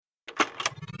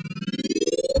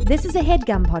This is a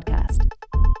HeadGum podcast.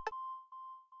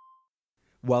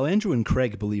 While Andrew and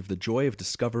Craig believe the joy of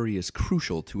discovery is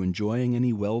crucial to enjoying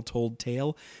any well-told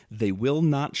tale, they will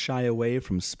not shy away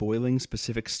from spoiling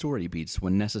specific story beats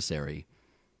when necessary.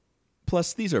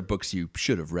 Plus, these are books you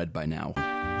should have read by now.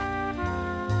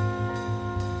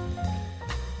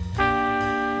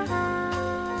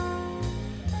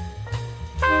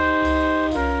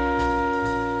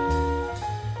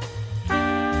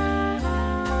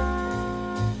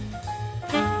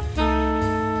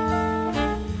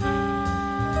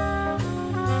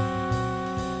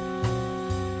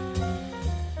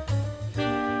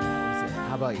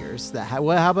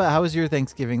 How was your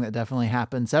Thanksgiving that definitely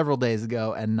happened several days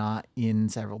ago and not in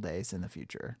several days in the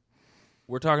future?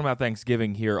 We're talking about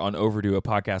Thanksgiving here on Overdue, a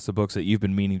podcast of books that you've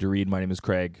been meaning to read. My name is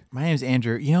Craig. My name is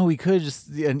Andrew. You know, we could just,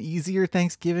 an easier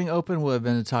Thanksgiving open would have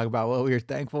been to talk about what we were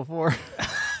thankful for.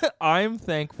 I'm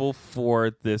thankful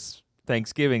for this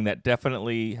Thanksgiving that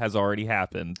definitely has already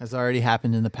happened. Has already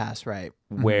happened in the past, right?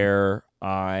 Where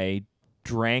I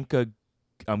drank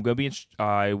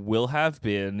I will have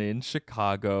been in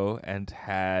Chicago and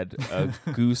had a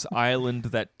Goose Island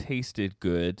that tasted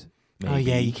good. Maybe. Oh,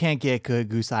 yeah, you can't get good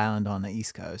Goose Island on the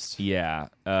East Coast. Yeah,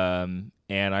 and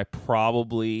I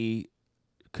probably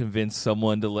convinced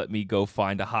someone to let me go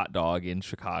find a hot dog in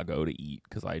Chicago to eat,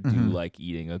 because I do like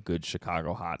eating a good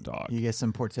Chicago hot dog. You get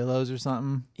some Portillo's or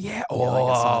something? Yeah,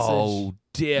 like a sausage?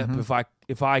 Dip.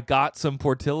 If I got some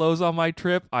Portillo's on my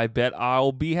trip, I bet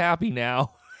I'll be happy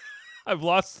now. I've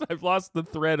lost the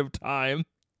thread of time.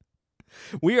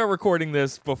 We are recording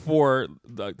this before.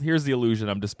 Here's the illusion.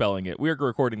 I'm dispelling it. We are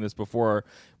recording this before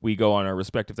we go on our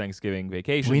respective Thanksgiving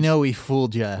vacations. We know we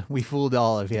fooled you. We fooled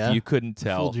all of you. If you couldn't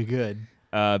tell. We fooled you good.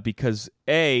 Because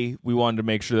A, we wanted to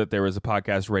make sure that there was a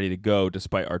podcast ready to go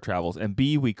despite our travels, and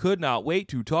B, we could not wait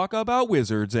to talk about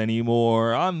wizards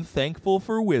anymore. I'm thankful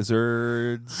for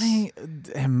wizards. I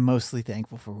am mostly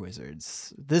thankful for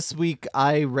wizards. This week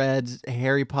I read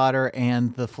Harry Potter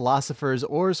and the Philosopher's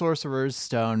or Sorcerer's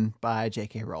Stone by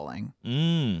J.K. Rowling.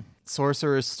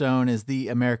 Sorcerer's Stone is the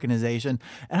Americanization,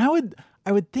 and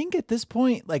I would think at this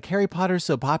point, like, Harry Potter's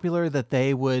so popular that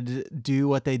they would do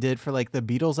what they did for, like, the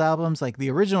Beatles albums. Like, the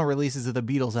original releases of the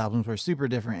Beatles albums were super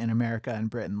different in America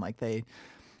and Britain. Like, they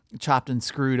chopped and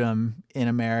screwed them in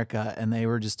America, and they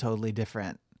were just totally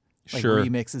different. Like,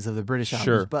 remixes of the British albums.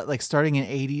 Sure. But, like, starting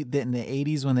in the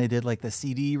 80s when they did, like, the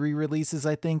CD re-releases,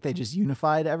 I think, they just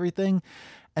unified everything.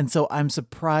 And so I'm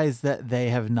surprised that they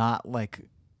have not, like,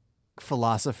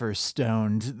 Philosopher's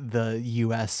Stoned the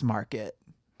U.S. market.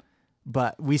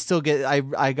 But we still get. I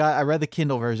read the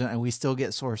Kindle version, and we still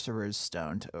get Sorcerer's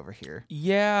Stoned over here.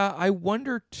 Yeah, I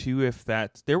wonder too if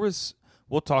there was.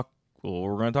 We're going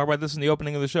to talk about this in the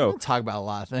opening of the show. We'll talk about a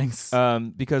lot of things.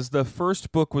 Because the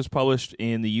first book was published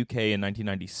in the UK in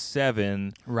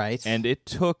 1997, right? And it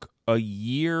took a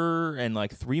year and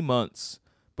like 3 months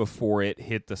before it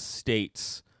hit the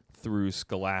States through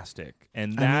Scholastic,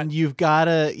 and that, I mean, you've got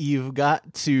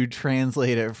to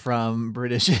translate it from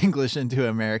British English into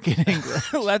American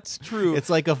English. That's true. It's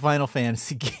like a Final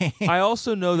Fantasy game. I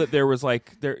also know that there was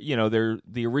like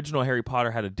the original Harry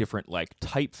Potter had a different like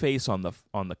typeface on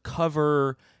the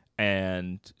cover,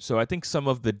 and so I think some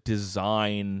of the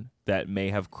design that may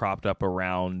have cropped up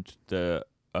around the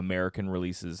American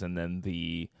releases and then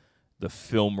the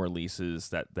film releases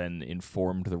that then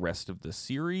informed the rest of the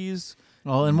series.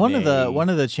 Well, and one of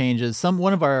the changes,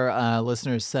 one of our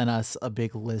listeners sent us a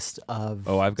big list of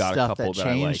I've got stuff a couple that that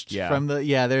changed I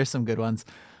like. there's some good ones.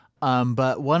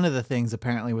 But one of the things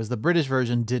apparently was the British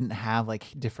version didn't have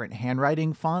like different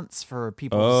handwriting fonts for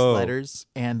people's letters,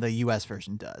 and the US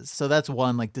version does. So that's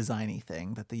one like designy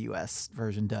thing that the US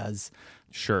version does.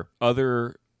 Sure.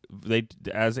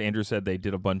 As Andrew said, they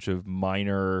did a bunch of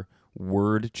minor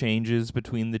word changes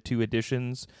between the two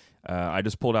editions. I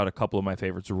just pulled out a couple of my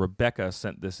favorites. Rebecca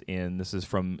sent this in. This is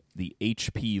from the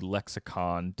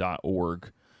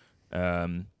hplexicon.org.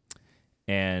 And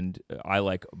I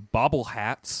like bobble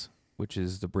hats, which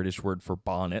is the British word for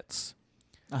bonnets.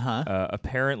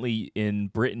 Apparently in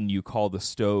Britain you call the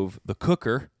stove the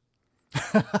cooker,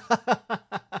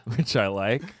 which I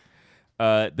like.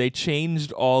 They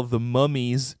changed all the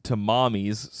mummies to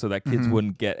mommies so that kids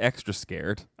wouldn't get extra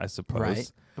scared, I suppose.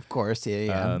 Right. Of course,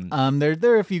 yeah.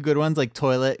 There are a few good ones, like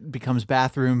toilet becomes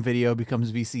bathroom, video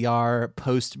becomes VCR,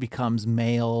 post becomes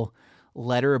mail,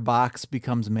 letterbox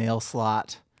becomes mail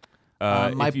slot.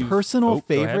 My personal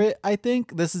favorite, I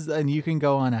think, this is, and you can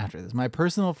go on after this, my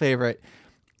personal favorite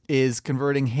is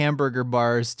converting hamburger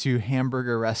bars to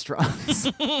hamburger restaurants.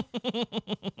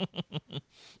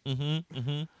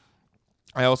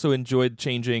 I also enjoyed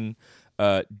changing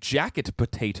jacket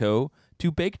potato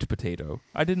to baked potato.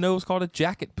 I didn't know it was called a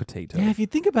jacket potato. Yeah, if you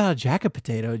think about a jacket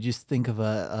potato, just think of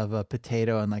a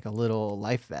potato and like a little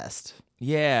life vest.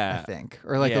 Yeah, I think,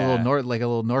 or like a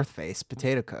little North Face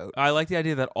potato coat. I like the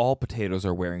idea that all potatoes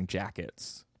are wearing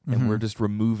jackets, and we're just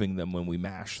removing them when we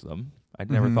mash them.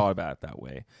 I'd never thought about it that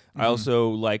way. I also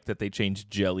like that they changed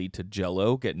jelly to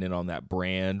Jell-O, getting in on that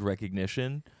brand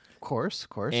recognition. Of course.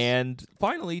 And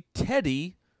finally,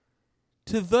 Teddy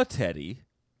to the Teddy.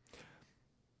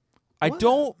 I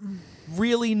don't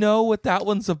really know what that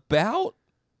one's about.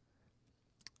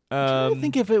 I'm trying to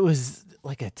think if it was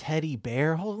like a teddy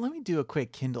bear. Hold on, let me do a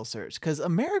quick Kindle search because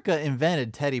America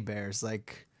invented teddy bears.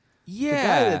 Like, the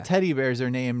guy that teddy bears are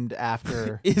named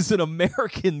after is an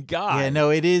American guy. Yeah,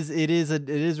 no, it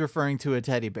is referring to a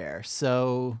teddy bear.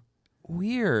 So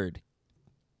weird.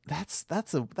 That's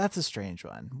a strange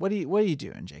one. What are you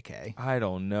doing, JK? I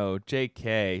don't know,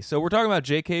 JK. So we're talking about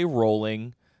JK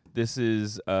Rowling. This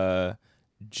is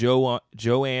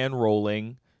Joanne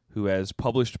Rowling, who has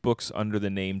published books under the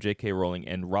name J.K. Rowling,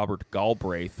 and Robert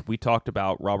Galbraith. We talked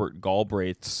about Robert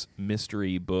Galbraith's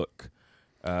mystery book,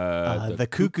 The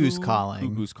Cuckoo's Calling.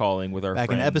 Cuckoo's Calling with our back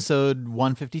friend. In episode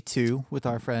 152 with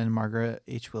our friend Margaret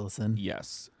H. Wilson.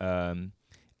 Yes. And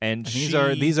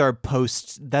these are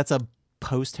post. That's a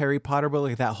post Harry Potter book.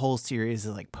 Like that whole series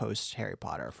is like post Harry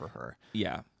Potter for her.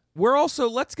 Yeah. We're also,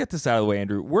 let's get this out of the way,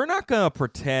 Andrew. We're not going to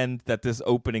pretend that this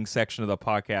opening section of the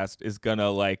podcast is going to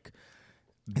like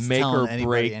make or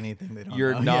break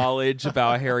your knowledge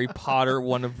about Harry Potter,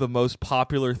 one of the most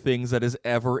popular things that has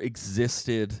ever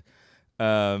existed.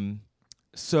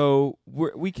 So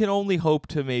we can only hope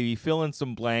to maybe fill in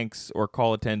some blanks or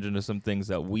call attention to some things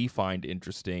that we find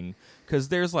interesting, because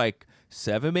there's like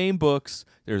 7 main books,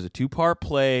 there's a 2-part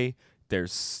play,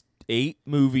 there's 8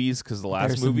 movies because the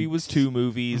last movie was 2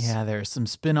 movies. Yeah, there's some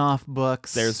spin-off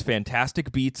books. There's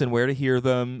Fantastic Beats and Where to Hear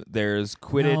Them. There's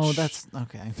Quidditch. No, that's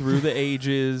okay. Through the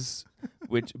Ages,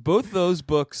 which both those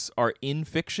books are in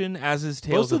fiction, as is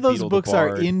Tales Both of those Beetle books the are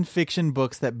Bard. in fiction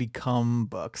books that become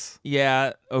books.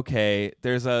 Yeah, okay.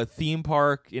 There's a theme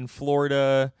park in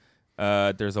Florida.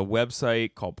 There's a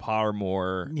website called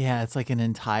Pottermore. Yeah, it's like an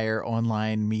entire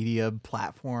online media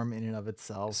platform in and of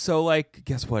itself. So, like,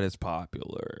 guess what is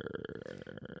popular?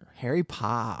 Harry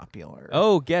Popular.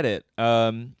 Oh, get it.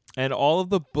 And all of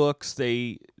the books,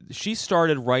 she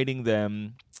started writing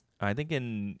them, I think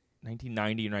in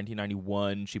 1990 or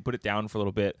 1991. She put it down for a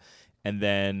little bit, and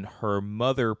then her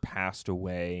mother passed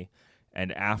away.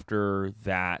 And after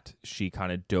that, she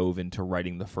kind of dove into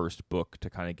writing the first book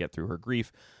to kind of get through her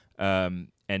grief. And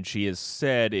she has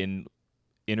said in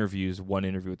interviews, one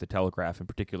interview with The Telegraph in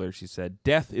particular, she said,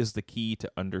 "Death is the key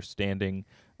to understanding."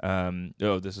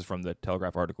 This is from the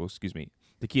Telegraph article, excuse me.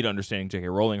 "The key to understanding J.K.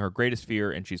 Rowling, her greatest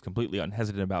fear, and she's completely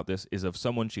unhesitant about this, is of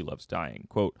someone she loves dying.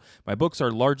 Quote, my books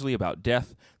are largely about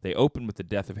death. They open with the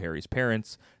death of Harry's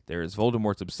parents. There is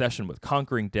Voldemort's obsession with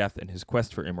conquering death and his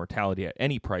quest for immortality at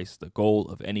any price, the goal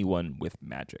of anyone with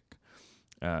magic."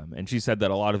 And she said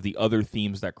that a lot of the other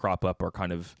themes that crop up are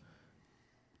kind of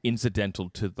incidental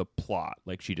to the plot.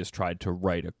 Like, she just tried to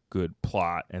write a good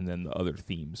plot, and then the other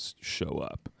themes show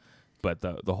up. But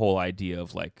the whole idea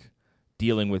of, like,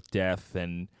 dealing with death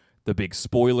and the big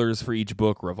spoilers for each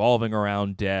book revolving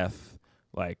around death,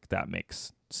 like, that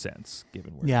makes sense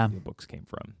given where the books came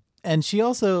from. And she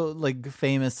also, like,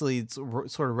 famously sort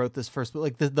of wrote this first book.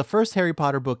 Like, the first Harry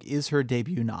Potter book is her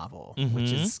debut novel,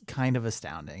 which is kind of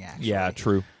astounding, actually. Yeah,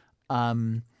 true.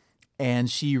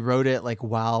 And she wrote it, like,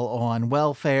 while on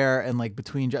welfare and, like,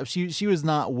 between jobs. She was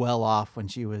not well off when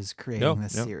she was creating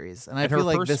this series. And I feel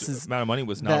like this is... amount of money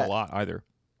was not a lot either.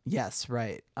 Yes,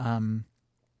 right. And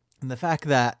the fact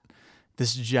that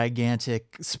this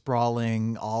gigantic,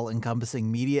 sprawling,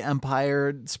 all-encompassing media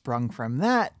empire sprung from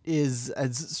that is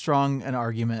as strong an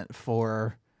argument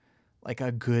for, like,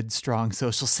 a good, strong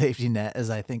social safety net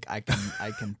as I think I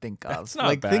can think of. That's not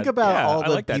like, bad. think about all the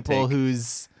like people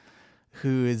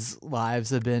whose lives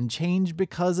have been changed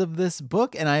because of this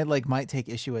book, and I, like, might take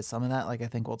issue with some of that. Like, I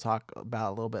think we'll talk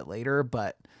about a little bit later,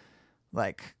 but,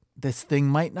 like, this thing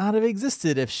might not have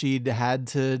existed if she'd had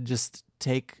to just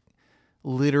take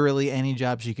literally any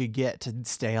job she could get to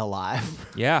stay alive.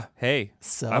 Yeah. Hey,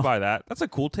 so I buy that. That's a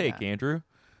cool take, Andrew.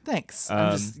 Thanks.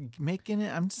 I'm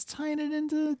just tying it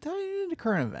into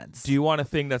current events. Do you want a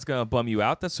thing that's going to bum you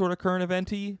out that's sort of current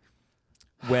event-y?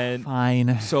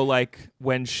 Fine. So, like,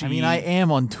 when she... I mean, I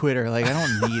am on Twitter. Like, I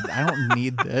don't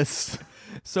need this.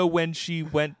 So when she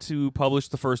went to publish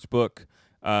the first book,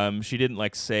 she didn't,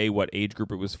 like, say what age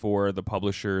group it was for. The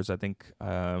publishers, I think,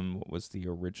 what was the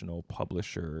original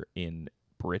publisher in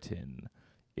Britain?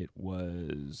 It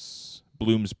was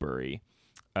Bloomsbury.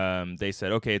 they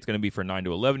said, okay, it's going to be for 9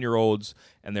 to 11-year-olds.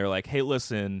 And they're like, hey,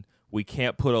 listen, we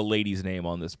can't put a lady's name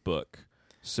on this book.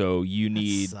 So you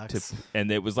need to,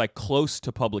 and it was like close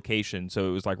to publication. So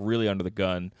it was like really under the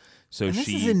gun. So and this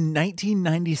is in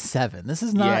 1997. This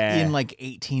is not in like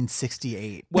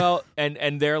 1868. Well,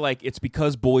 and they're like, it's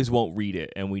because boys won't read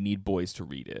it, and we need boys to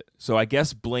read it. So I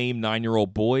guess blame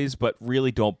 9-year-old boys, but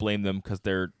really don't blame them because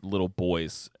they're little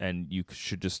boys, and you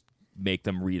should just make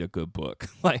them read a good book.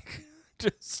 Like,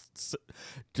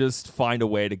 just find a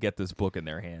way to get this book in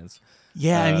their hands.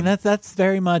 Yeah, I mean that's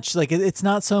very much like it's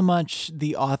not so much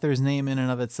the author's name in and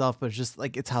of itself, but it's just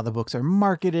like it's how the books are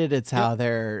marketed, it's how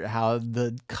how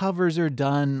the covers are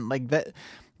done. Like that,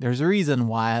 there's a reason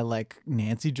why like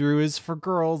Nancy Drew is for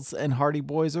girls and Hardy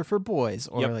Boys are for boys,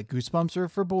 or like Goosebumps are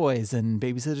for boys and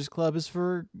Babysitter's Club is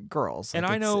for girls. Like,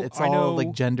 and it's all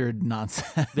like gendered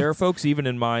nonsense. There are folks even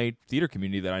in my theater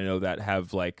community that I know that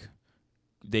have like.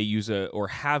 They use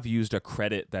have used a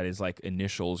credit that is like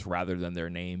initials rather than their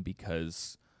name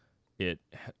because it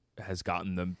has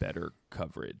gotten them better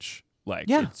coverage. Like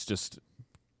it's just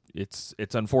it's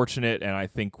unfortunate, and I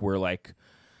think we're like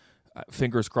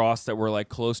fingers crossed that we're like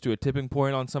close to a tipping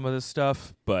point on some of this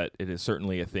stuff, but it is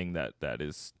certainly a thing that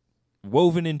is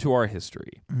woven into our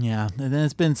history. Yeah, and then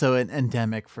it's been so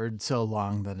endemic for so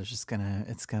long that it's just gonna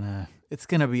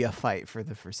be a fight for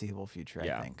the foreseeable future,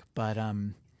 I think. But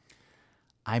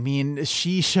I mean,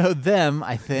 she showed them,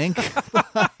 I think.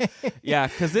 Yeah,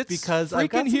 because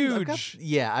freaking huge.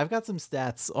 I've got some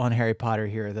stats on Harry Potter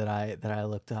here that I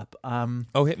looked up.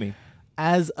 Hit me.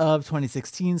 As of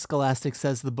 2016, Scholastic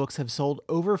says the books have sold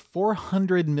over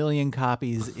 400 million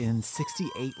copies in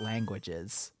 68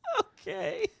 languages.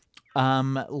 Okay.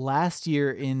 Last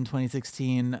year in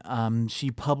 2016, she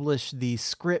published the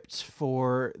script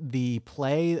for the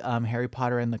play, Harry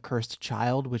Potter and the Cursed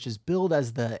Child, which is billed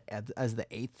as the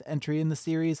 8th entry in the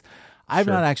series. I've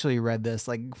not actually read this,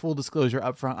 like full disclosure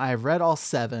up front. I've read all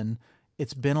 7.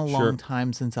 It's been a long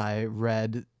time since I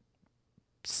read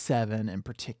 7 in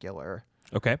particular.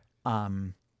 Okay.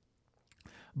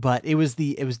 But it was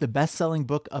the best-selling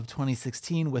book of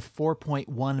 2016 with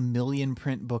 4.1 million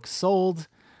print books sold.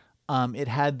 It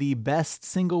had the best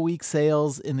single week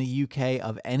sales in the UK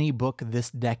of any book this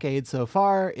decade so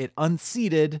far. It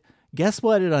unseated. Guess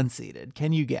what it unseated?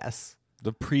 Can you guess?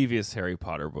 The previous Harry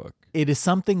Potter book. It is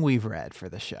something we've read for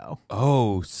the show.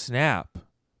 Oh, snap.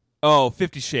 Oh,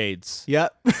 50 Shades.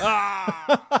 Yep.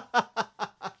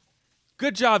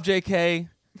 Good job, JK.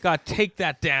 Gotta take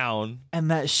that down.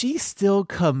 And that she still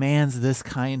commands this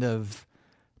kind of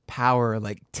power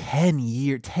like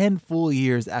 10 full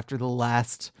years after the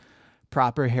last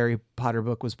proper Harry Potter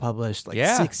book was published, like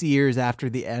 6 years after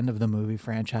the end of the movie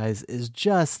franchise, is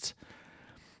just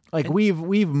like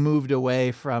we've moved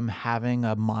away from having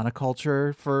a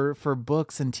monoculture for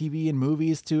books and TV and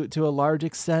movies to a large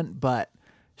extent, but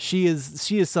she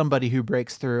is somebody who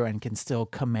breaks through and can still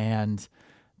command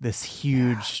this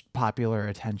huge popular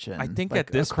attention. I think like, at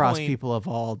this across point, people of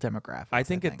all demographics. I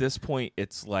think at this point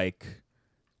it's like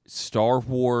Star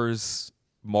Wars,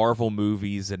 Marvel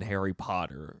movies, and Harry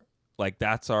Potter. Like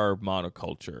that's our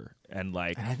monoculture, and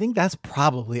I think that's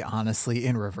probably honestly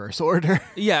in reverse order.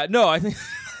 Yeah, no, I think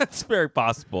that's very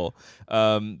possible.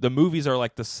 The movies are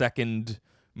like the second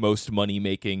most money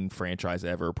making franchise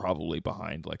ever, probably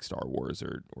behind like Star Wars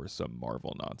or some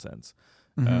Marvel nonsense.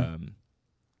 Mm-hmm.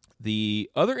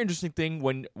 The other interesting thing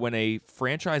when a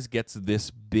franchise gets this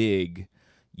big,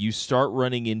 you start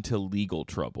running into legal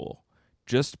trouble.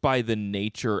 Just by the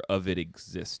nature of it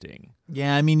existing.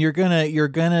 Yeah, I mean you're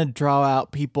gonna draw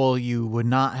out people you would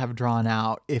not have drawn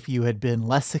out if you had been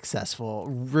less successful,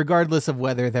 regardless of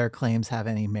whether their claims have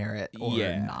any merit or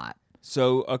not.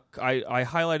 So I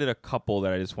highlighted a couple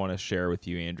that I just want to share with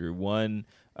you, Andrew. One,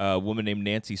 a woman named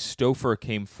Nancy Stouffer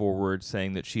came forward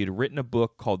saying that she had written a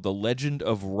book called The Legend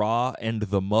of Ra and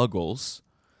the Muggles,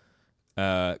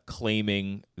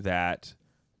 claiming that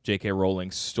J.K.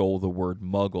 Rowling stole the word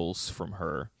muggles from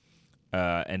her,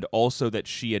 and also that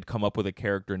she had come up with a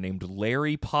character named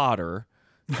Larry Potter,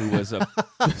 who was a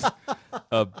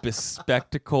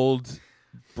bespectacled,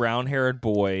 brown-haired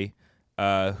boy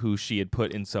who she had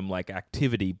put in some like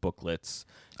activity booklets.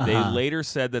 They later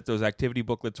said that those activity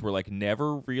booklets were like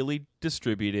never really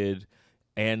distributed,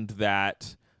 and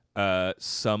that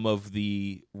some of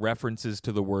the references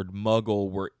to the word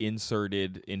muggle were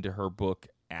inserted into her book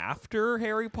after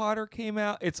Harry Potter came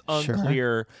out. It's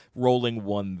unclear. Rowling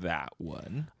won that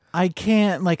one. I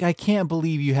can't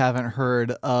believe you haven't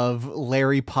heard of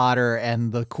Larry Potter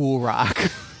and the Cool Rock.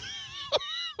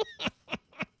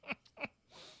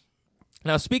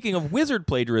 Now, speaking of wizard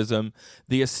plagiarism,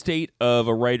 the estate of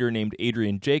a writer named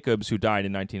Adrian Jacobs, who died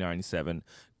in 1997,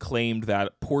 claimed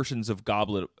that portions of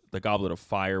the Goblet of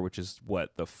Fire, which is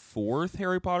the fourth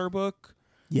Harry Potter book.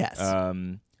 Yes.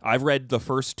 I've read the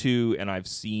first 2, and I've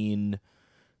seen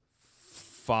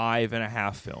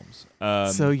 5.5 films.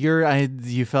 So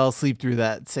you fell asleep through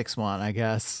that 6th one, I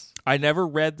guess. I never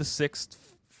read the 6th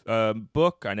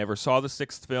book. I never saw the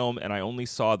 6th film, and I only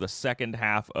saw the second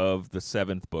half of the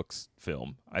 7th book's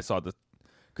film. I saw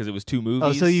because it was 2 movies.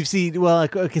 Oh, so you've seen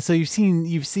so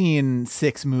you've seen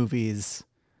 6 movies.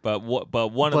 But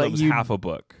one of them's half a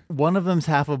book. One of them's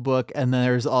half a book, and then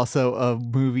there's also a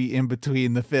movie in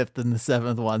between the 5th and the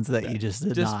 7th ones that you just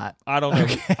did not. I don't know.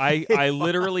 Okay. I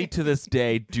literally to this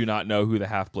day do not know who the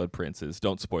Half-Blood Prince is.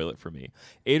 Don't spoil it for me.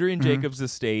 Adrian Jacobs'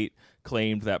 estate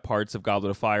claimed that parts of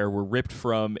Goblet of Fire were ripped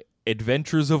from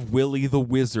Adventures of Willy the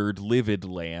Wizard Livid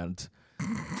Land.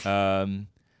 My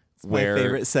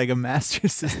favorite Sega Master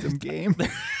System game.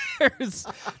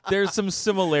 There's some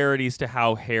similarities to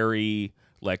how Harry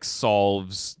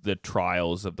solves the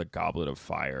trials of the Goblet of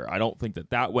Fire. I don't think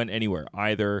that went anywhere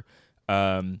either.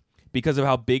 Because of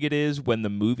how big it is, when the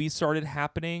movie started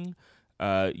happening,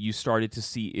 you started to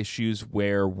see issues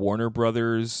where Warner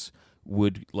Brothers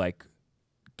would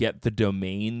get the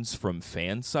domains from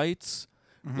fan sites.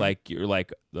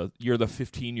 Mm-hmm. You're the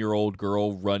 15-year-old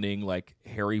girl running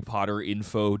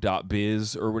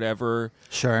HarryPotterInfo.biz or whatever.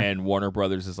 Sure. And Warner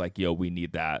Brothers is like, yo, we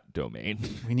need that domain.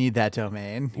 We need that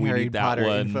domain. We need that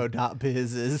one.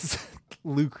 HarryPotterInfo.biz is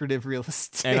lucrative real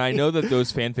estate. And I know that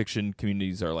those fan fiction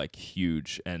communities are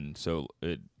huge, and so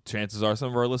chances are some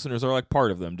of our listeners are part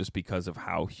of them just because of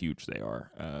how huge they are.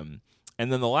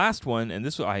 And then the last one, and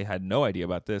this I had no idea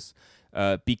about this.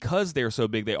 Because they're so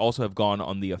big, they also have gone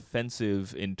on the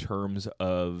offensive in terms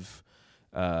of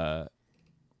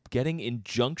getting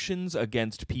injunctions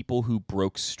against people who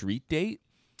broke street date,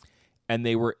 and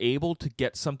they were able to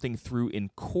get something through in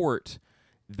court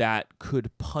that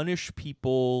could punish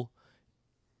people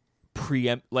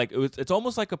it's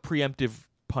almost like a preemptive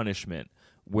punishment,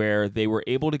 where they were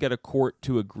able to get a court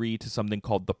to agree to something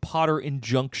called the Potter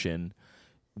injunction,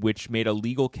 which made a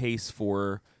legal case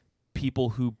for people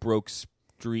who broke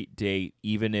street date,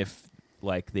 even if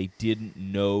they didn't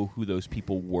know who those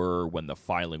people were when the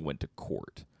filing went to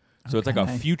court. So it's like a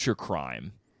future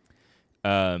crime.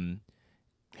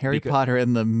 Harry Potter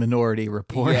and the Minority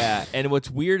Report. Yeah, and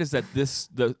what's weird is that this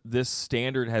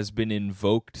standard has been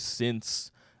invoked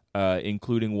since,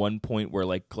 including one point where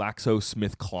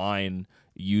GlaxoSmithKline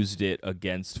used it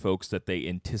against folks that they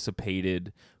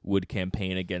anticipated would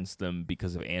campaign against them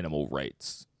because of animal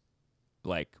rights.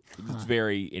 It's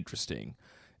very interesting.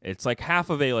 It's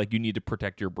half of you need to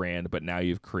protect your brand, but now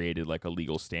you've created a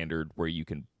legal standard where you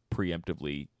can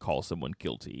preemptively call someone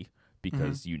guilty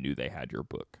because you knew they had your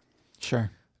book. Sure.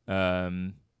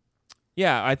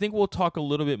 Yeah, I think we'll talk a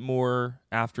little bit more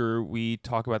after we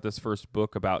talk about this first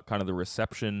book about kind of the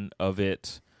reception of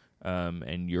it,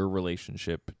 and your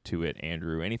relationship to it,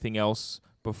 Andrew. Anything else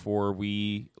before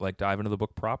we dive into the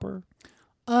book proper?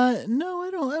 No, I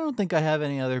don't think I have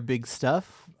any other big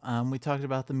stuff. We talked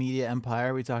about the media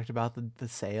empire. We talked about the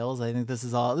sales. I think this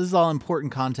is all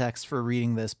important context for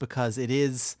reading this, because it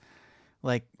is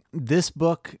this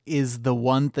book is the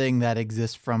one thing that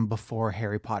exists from before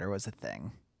Harry Potter was a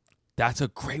thing. That's a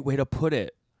great way to put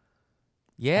it.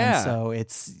 Yeah. And so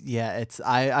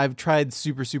I've tried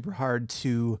super, super hard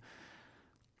to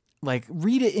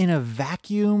read it in a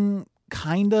vacuum,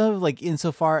 kind of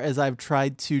insofar as I've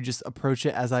tried to just approach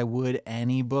it as I would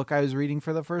any book I was reading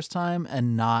for the first time,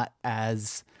 and not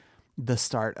as the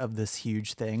start of this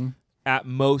huge thing. At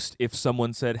most, if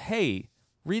someone said, hey,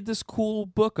 read this cool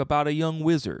book about a young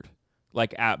wizard,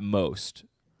 at most,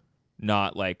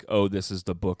 not oh, this is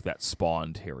the book that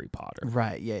spawned Harry Potter.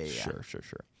 Right. Yeah. Sure.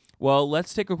 Well,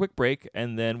 let's take a quick break,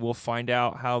 and then we'll find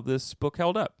out how this book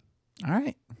held up. All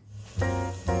right.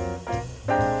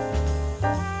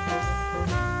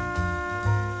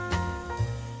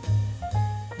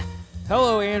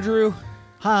 Hello, Andrew.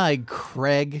 Hi,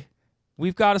 Craig.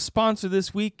 We've got a sponsor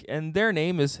this week, and their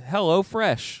name is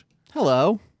HelloFresh.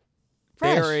 Hello.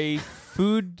 They're a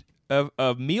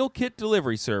a meal kit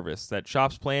delivery service that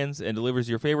shops, plans, and delivers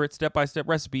your favorite step-by-step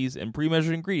recipes and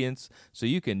pre-measured ingredients so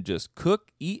you can just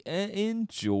cook, eat, and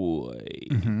enjoy.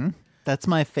 Mm-hmm. That's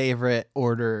my favorite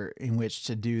order in which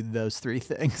to do those 3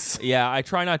 things. Yeah, I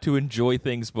try not to enjoy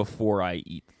things before I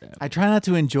eat them. I try not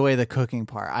to enjoy the cooking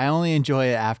part. I only enjoy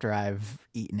it after I've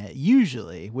eaten it,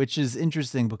 usually, which is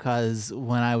interesting because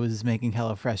when I was making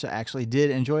HelloFresh, I actually did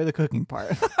enjoy the cooking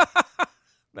part.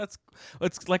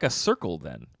 It's like a circle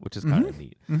then, which is kind of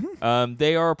neat. Mm-hmm.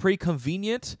 They are pretty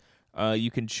convenient.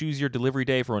 You can choose your delivery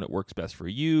day for when it works best for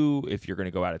you. If you're going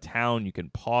to go out of town, you can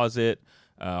pause it.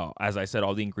 As I said,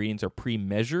 all the ingredients are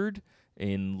pre-measured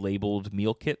in labeled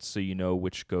meal kits, so you know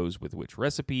which goes with which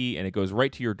recipe, and it goes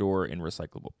right to your door in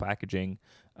recyclable packaging.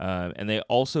 And they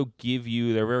also give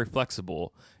you, they're very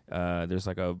flexible. There's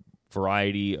like a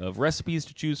variety of recipes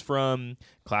to choose from,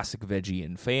 classic veggie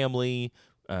and family.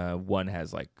 One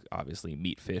has like obviously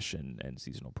meat, fish, and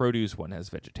seasonal produce. One has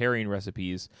vegetarian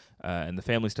recipes. And the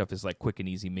family stuff is like quick and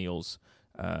easy meals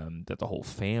that the whole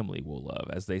family will love,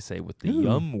 as they say, with the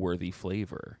yum-worthy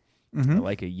flavor. I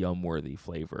like a yum-worthy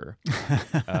flavor.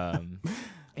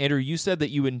 Andrew, you said that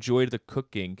you enjoyed the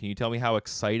cooking. Can you tell me how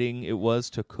exciting it was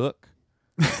to cook?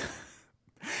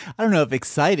 I don't know if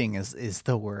exciting is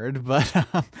the word, but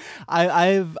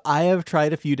I have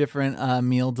tried a few different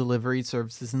meal delivery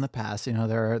services in the past. You know,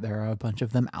 there are a bunch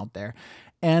of them out there,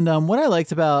 and what I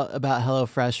liked about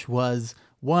HelloFresh was,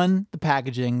 one, the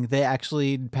packaging. They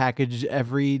actually package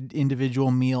every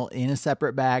individual meal in a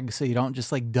separate bag, so you don't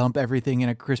just like dump everything in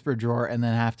a crisper drawer and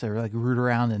then have to like root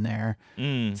around in there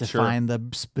to find the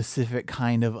specific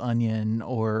kind of onion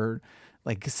or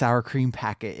like sour cream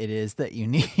packet it is that you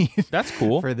need. That's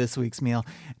cool for this week's meal.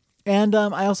 And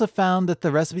I also found that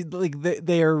the recipe, like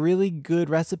they are really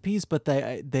good recipes, but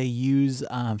they use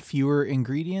fewer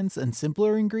ingredients and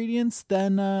simpler ingredients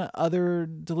than other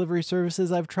delivery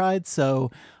services I've tried. So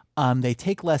they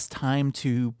take less time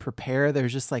to prepare.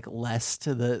 There's just like less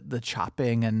to the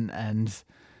chopping and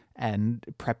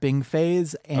prepping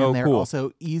phase, and they're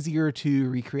also easier to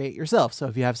recreate yourself. So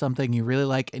if you have something you really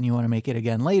like and you want to make it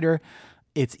again later,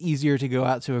 it's easier to go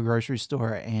out to a grocery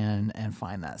store and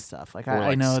find that stuff. Like,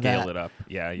 I know scale that it up.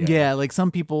 Yeah. Like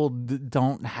some people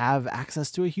don't have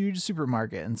access to a huge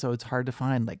supermarket, and so it's hard to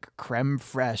find like creme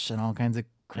fraiche and all kinds of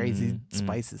crazy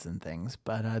spices and things.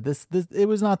 But this it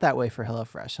was not that way for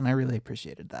HelloFresh, and I really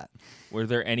appreciated that. Were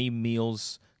there any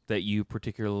meals that you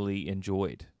particularly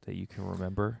enjoyed that you can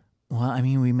remember? Well, I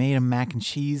mean, we made a mac and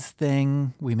cheese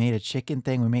thing. We made a chicken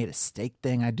thing. We made a steak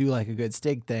thing. I do like a good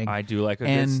steak thing. I do like a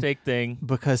good steak thing.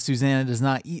 Because Susanna does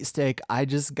not eat steak, I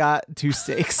just got 2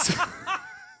 steaks.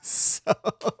 So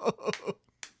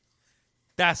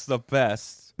that's the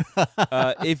best.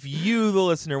 If you, the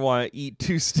listener, want to eat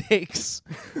 2 steaks,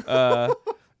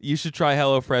 you should try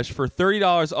HelloFresh. For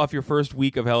 $30 off your first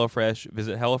week of HelloFresh,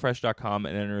 visit HelloFresh.com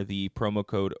and enter the promo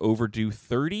code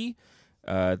OVERDUE30.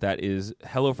 That is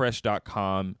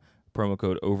HelloFresh.com, promo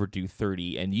code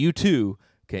OVERDUE30, and you too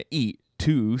can eat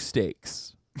 2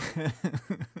 steaks.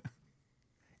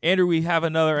 Andrew, we have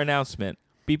another announcement.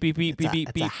 Beep, beep, beep, beep,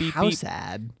 beep, beep, beep, house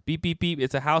ad. Beep, beep, beep.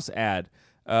 It's a house ad.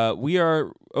 We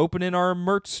are opening our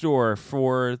merch store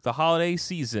for the holiday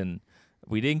season.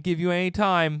 We didn't give you any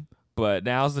time, but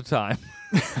now's the time.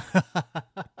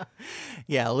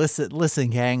 Yeah, listen,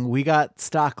 gang. We got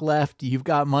stock left. You've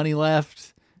got money left.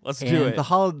 Let's do it. The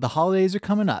holidays are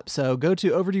coming up. So go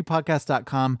to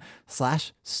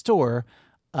overduepodcast.com/store.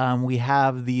 We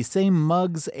have the same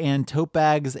mugs and tote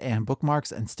bags and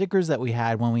bookmarks and stickers that we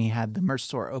had when we had the merch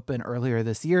store open earlier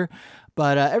this year.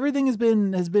 But everything has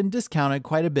been discounted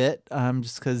quite a bit,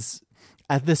 just because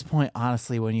at this point,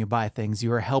 honestly, when you buy things,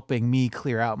 you are helping me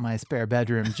clear out my spare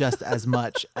bedroom just as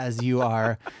much as you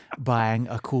are buying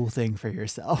a cool thing for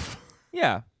yourself.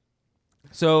 Yeah.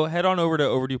 So head on over to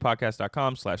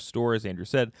overduepodcast.com/store, as Andrew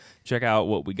said. Check out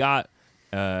what we got,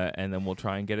 and then we'll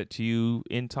try and get it to you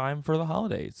in time for the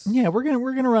holidays. Yeah, we're gonna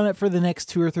run it for the next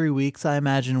 2 or 3 weeks. I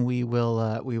imagine we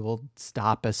will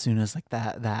stop as soon as like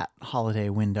that holiday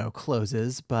window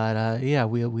closes. But yeah,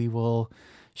 we will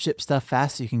ship stuff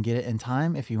fast so you can get it in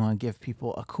time if you want to give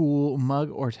people a cool mug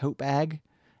or tote bag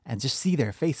and just see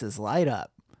their faces light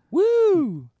up.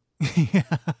 Woo!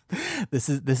 Yeah. This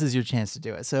is your chance to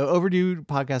do it. So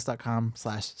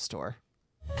overduepodcast.com/store.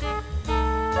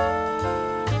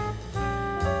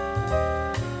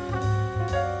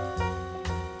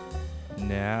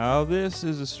 Now this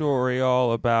is a story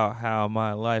all about how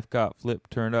my life got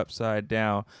turned upside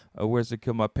down. A wizard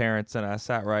killed my parents, and I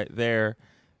sat right there.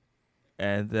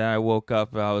 And then I woke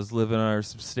up and I was living under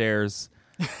some stairs.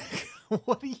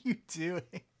 What are you doing?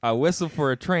 I whistled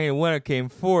for a train, and when it came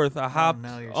forth, I hopped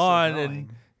on and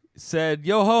said,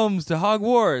 "Yo, Holmes to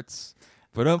Hogwarts."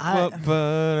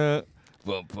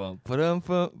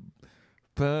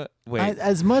 Wait.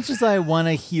 As much as I want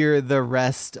to hear the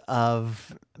rest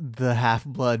of the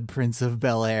Half-Blood Prince of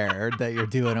Bel-Air that you're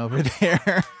doing over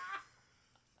there,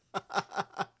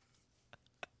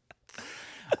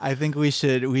 I think we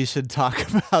should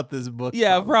talk about this book.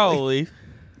 Yeah, probably.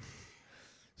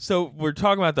 So we're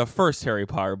talking about the first Harry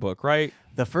Potter book, right?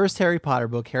 the first Harry Potter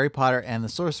book, Harry Potter and the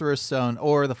Sorcerer's Stone,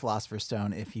 or the Philosopher's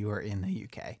Stone if you are in the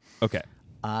UK. Okay.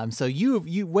 So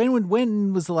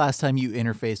when was the last time you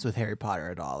interfaced with Harry Potter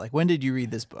at all? Like, when did you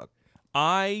read this book?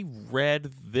 I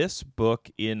read this book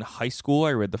in high school.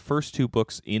 I read the first 2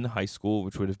 books in high school,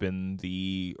 which would have been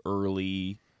the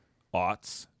early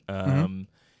aughts.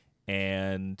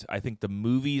 And I think the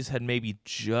movies had maybe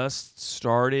just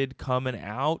started coming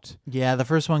out. Yeah, the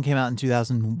first one came out in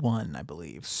 2001, I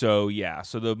believe. So, yeah.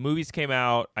 So the movies came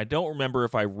out. I don't remember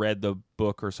if I read the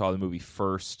book or saw the movie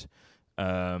first.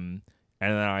 And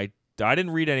then I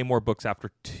didn't read any more books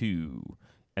after 2.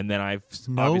 And then I've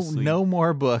obviously... No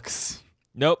more books.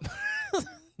 Nope.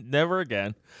 Never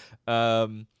again.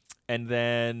 And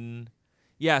then,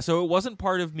 yeah, so it wasn't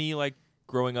part of me, like,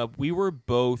 growing up. We were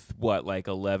both, like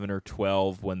 11 or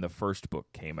 12 when the first book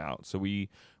came out. So we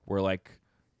were, like,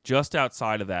 just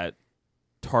outside of that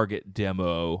target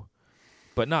demo,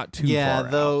 but not too far Yeah,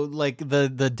 out. though, like, the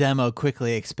demo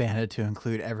quickly expanded to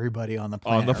include everybody on the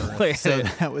planet. So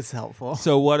that was helpful.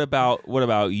 So what about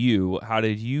you? How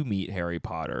did you meet Harry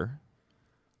Potter?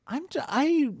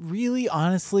 I really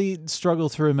honestly struggle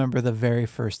to remember the very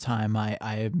first time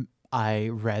I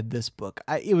read this book.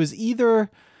 It was either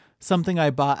something I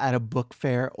bought at a book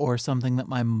fair or something that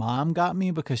my mom got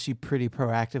me because she pretty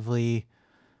proactively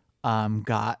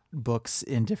got books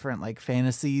in different like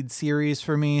fantasy series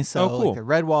for me. So cool. Like the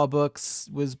Redwall books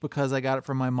was because I got it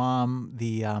from my mom.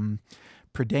 The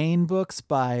Prydain books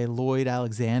by Lloyd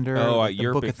Alexander, like the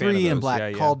you're a Book big of fan of Three and those.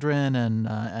 Black Cauldron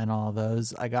and all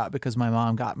those I got because my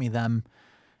mom got me them.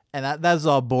 And that was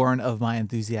all born of my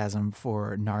enthusiasm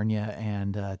for Narnia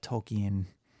and Tolkien.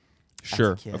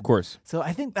 Sure, of course. So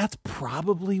I think that's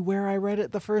probably where I read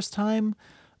it the first time.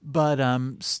 But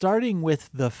starting with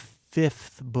the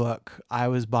 5th book, I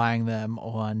was buying them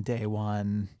on day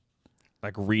one.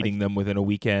 Like reading them within a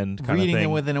weekend kind of thing? Reading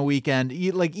them within a weekend.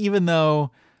 Like, even though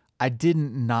I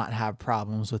didn't not have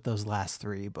problems with those last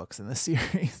 3 books in the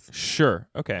series. Sure,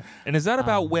 okay. And is that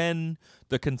about when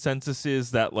the consensus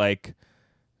is that, like,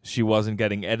 she wasn't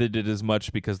getting edited as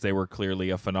much because they were clearly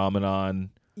a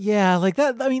phenomenon? Yeah, like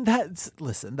that. I mean,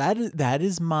 that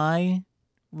is my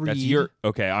read. That's your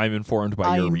okay. I'm informed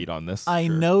by your read on this. I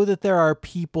Sure. know that there are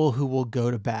people who will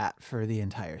go to bat for the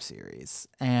entire series,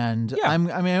 and Yeah. I'm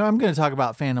going to talk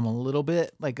about fandom a little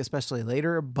bit, like especially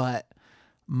later. But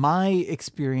my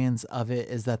experience of it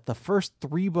is that the first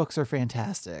 3 books are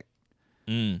fantastic.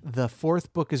 The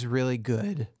 4th book is really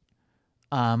good,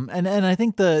 and I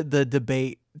think the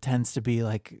debate tends to be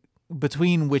like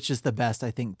between which is the best.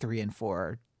 I think 3 and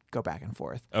 4 go back and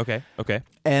forth. Okay.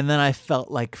 And then I felt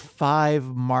like 5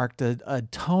 marked a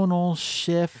tonal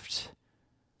shift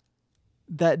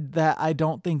that I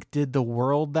don't think did the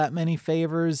world that many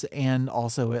favors, and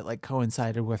also it like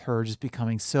coincided with her just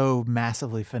becoming so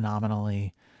massively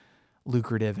phenomenally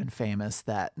lucrative and famous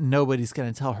that nobody's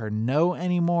going to tell her no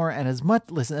anymore. And as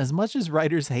much as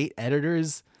writers hate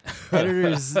editors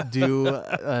do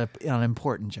an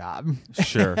important job.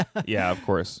 Sure. Yeah, of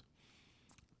course.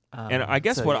 And I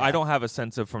guess I don't have a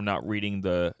sense of from not reading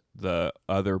the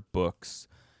other books,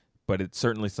 but it's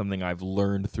certainly something I've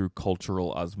learned through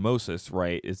cultural osmosis,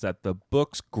 right, is that the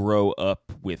books grow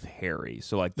up with Harry.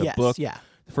 So like the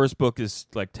first book is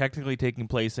like technically taking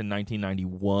place in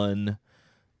 1991,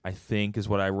 I think is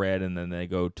what I read, and then they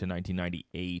go to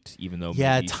 1998, even though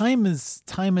time is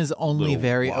only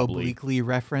very wobbly. obliquely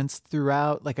referenced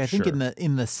throughout. Like I think in the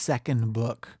 2nd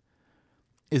book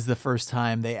is the first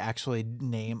time they actually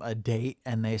name a date,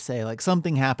 and they say like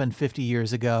something happened 50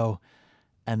 years ago,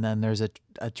 and then there's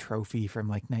a trophy from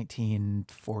like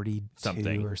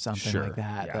 1942 or something like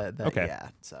that. Yeah. Okay. Yeah.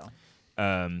 So.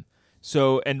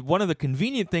 So, and one of the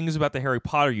convenient things about the Harry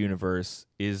Potter universe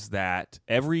is that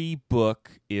every book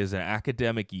is an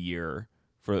academic year,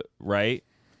 right?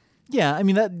 Yeah, I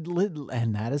mean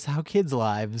that is how kids'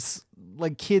 lives,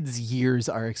 like kids' years,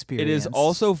 are experienced. It is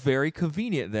also very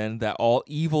convenient then that all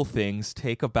evil things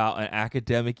take about an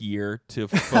academic year to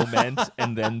foment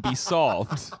and then be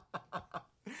solved.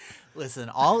 Listen,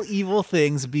 all evil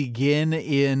things begin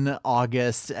in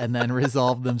August and then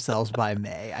resolve themselves by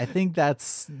May. I think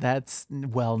that's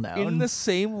well known. In the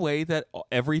same way that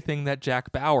everything that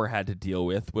Jack Bauer had to deal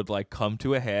with would like come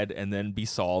to a head and then be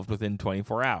solved within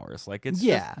 24 hours. Like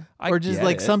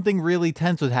it's something really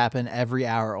tense would happen every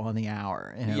hour on the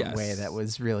hour in a way that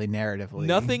was really narratively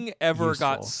nothing ever useful.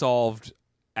 got solved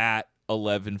at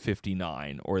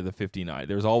 1159 or the 59.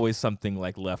 There's always something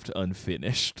like left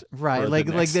unfinished. Right.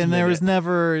 Then there was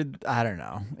never, I don't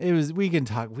know. We can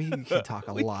talk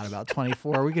a lot about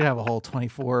 24. We could have a whole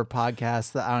 24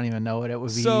 podcast that I don't even know what it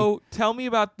would be. So tell me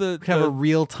about we could have a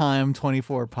real-time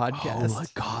 24 podcast. Oh my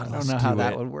God. I don't know how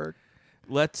that would work.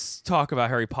 Let's talk about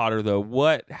Harry Potter though.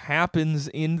 What happens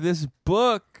in this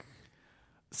book?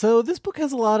 So this book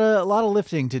has a lot of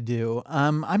lifting to do.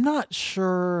 I'm not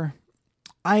sure.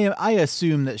 I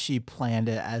assume that she planned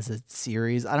it as a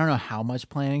series. I don't know how much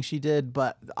planning she did,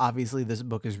 but obviously this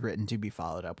book is written to be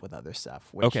followed up with other stuff,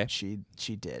 which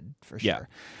she did for sure.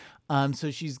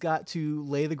 So she's got to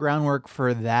lay the groundwork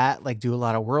for that, like do a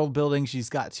lot of world building. She's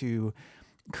got to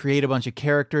create a bunch of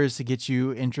characters to get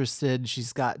you interested.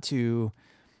 She's got to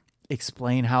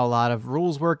explain how a lot of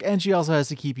rules work, and she also has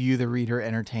to keep you, the reader,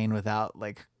 entertained without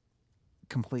like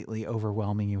completely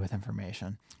overwhelming you with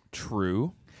information.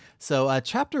 True. So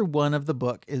chapter 1 of the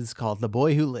book is called The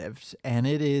Boy Who Lived, and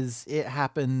it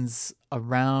happens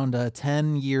around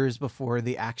 10 years before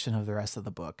the action of the rest of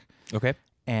the book. Okay.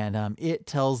 And it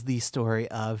tells the story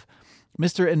of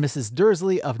Mr. and Mrs.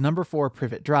 Dursley of number 4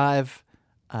 Privet Drive,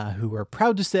 who were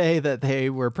proud to say that they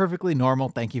were perfectly normal.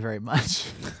 Thank you very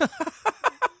much.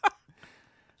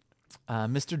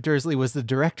 Mr. Dursley was the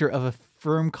director of a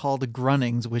firm called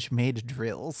Grunnings, which made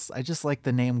drills. I just like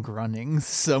the name Grunnings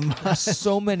so much.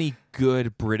 So many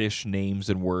good British names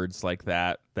and words like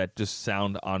that just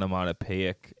sound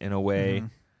onomatopoeic in a way. Mm-hmm.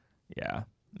 Yeah,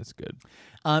 that's good.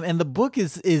 And the book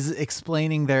is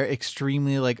explaining their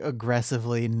extremely like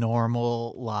aggressively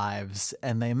normal lives,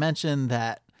 and they mention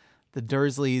that the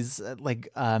Dursleys, like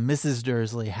Mrs.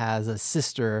 Dursley, has a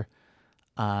sister,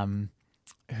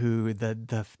 who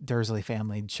the Dursley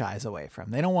family shies away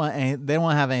from. They don't want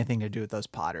to have anything to do with those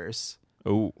Potters.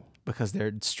 Oh, because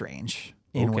they're strange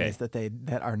in ways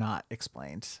that are not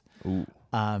explained. Ooh.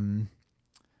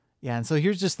 Yeah, and so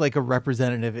here's just like a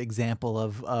representative example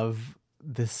of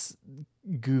this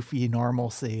goofy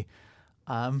normalcy.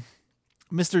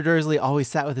 Mr. Dursley always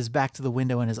sat with his back to the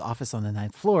window in his office on the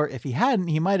 9th floor. If he hadn't,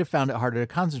 he might have found it harder to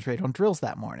concentrate on drills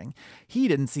that morning. He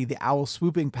didn't see the owl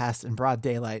swooping past in broad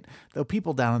daylight, though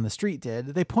people down on the street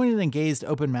did. They pointed and gazed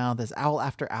open-mouthed as owl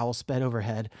after owl sped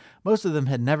overhead. Most of them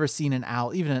had never seen an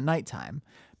owl, even at nighttime.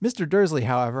 Mr. Dursley,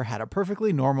 however, had a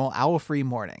perfectly normal, owl-free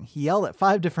morning. He yelled at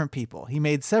 5 different people. He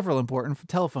made several important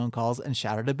telephone calls and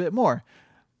shouted a bit more.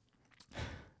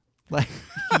 Like,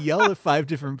 he yelled at 5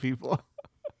 different people.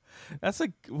 That's a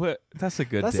good day. That's a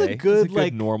good That's a good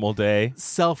like normal day.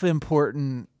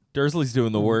 Self-important. Dursley's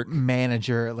doing the work.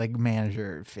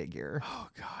 Manager figure. Oh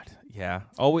God, yeah.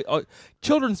 Always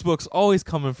children's books always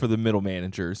coming for the middle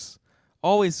managers.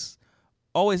 Always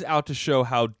out to show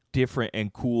how different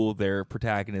and cool their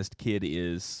protagonist kid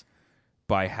is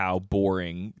by how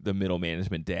boring the middle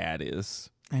management dad is.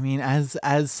 I mean, as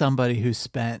somebody who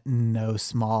spent no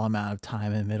small amount of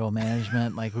time in middle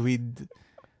management, like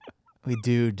we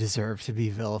do deserve to be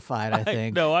vilified, I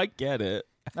think. No, I get it.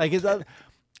 Like it's an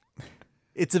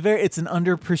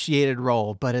underappreciated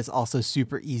role, but it's also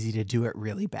super easy to do it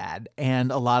really bad.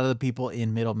 And a lot of the people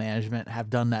in middle management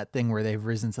have done that thing where they've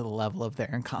risen to the level of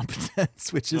their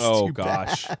incompetence, which is too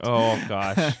bad. Oh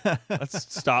gosh.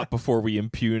 Let's stop before we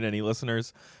impugn any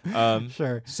listeners.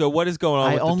 Sure. So what is going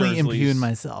on with the Dursleys? I only impugn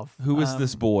myself. Who is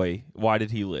this boy? Why did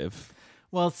he live?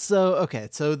 Well, so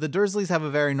the Dursleys have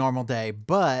a very normal day,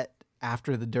 but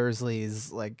after the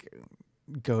Dursleys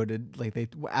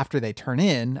after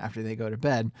they go to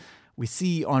bed, we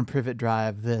see on Privet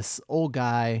Drive this old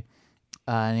guy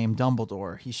named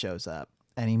Dumbledore. He shows up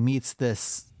and he meets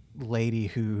this lady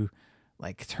who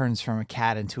like turns from a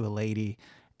cat into a lady,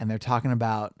 and they're talking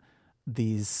about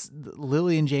these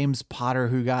Lily and James Potter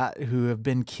who have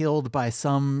been killed by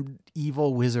some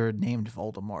evil wizard named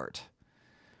Voldemort.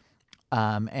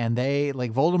 And they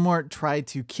Voldemort tried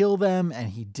to kill them, and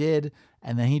he did.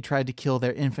 And then he tried to kill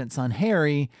their infant son,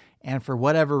 Harry. And for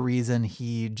whatever reason,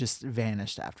 he just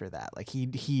vanished after that. Like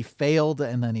he failed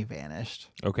and then he vanished.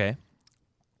 Okay.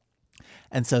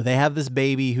 And so they have this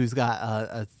baby who's got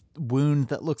a wound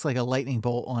that looks like a lightning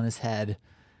bolt on his head.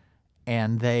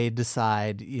 And they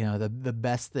decide, the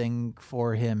best thing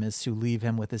for him is to leave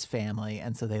him with his family.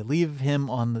 And so they leave him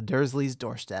on the Dursleys'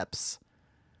 doorsteps.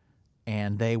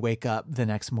 And they wake up the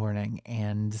next morning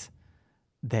and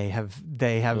they have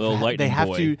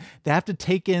to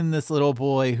take in this little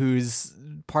boy who's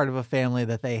part of a family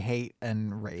that they hate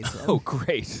and raise him. Oh,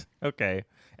 great. Okay.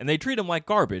 And they treat him like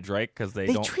garbage, right? Because they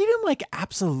treat him like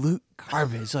absolute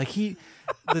garbage. Like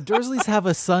the Dursleys have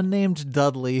a son named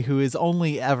Dudley who is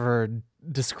only ever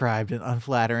described in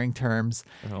unflattering terms.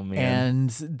 Oh man. And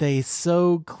they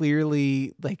so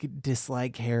clearly like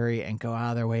dislike Harry and go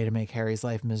out of their way to make Harry's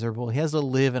life miserable. He has to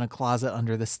live in a closet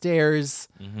under the stairs.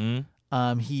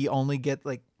 He only gets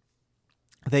like,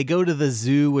 they go to the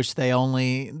zoo, which they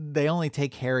only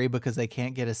take Harry because they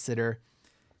can't get a sitter.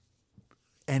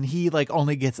 And he like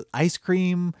only gets ice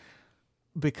cream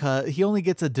because he only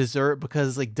gets a dessert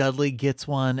because like Dudley gets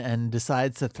one and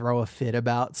decides to throw a fit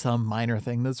about some minor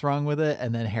thing that's wrong with it.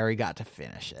 And then Harry got to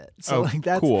finish it. So like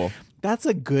that's cool. That's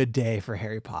a good day for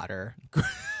Harry Potter.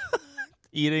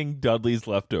 Eating Dudley's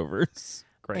leftovers.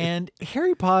 Great. And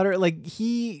Harry Potter, like,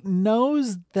 he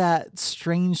knows that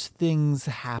strange things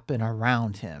happen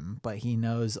around him, but he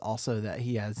knows also that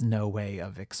he has no way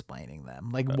of explaining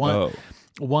them. Like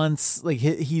once, like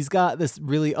he's got this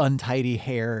really untidy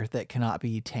hair that cannot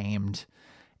be tamed.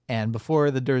 And before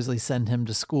the Dursleys send him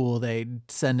to school, they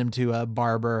send him to a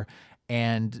barber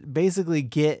and basically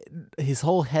get his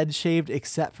whole head shaved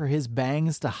except for his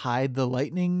bangs to hide the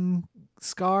lightning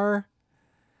scar.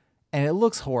 And it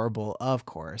looks horrible, of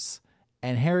course.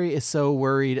 And Harry is so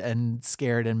worried and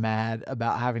scared and mad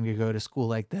about having to go to school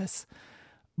like this.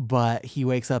 But he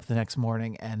wakes up the next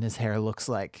morning and his hair looks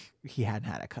like he hadn't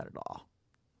had it cut at all.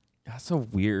 That's a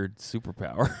weird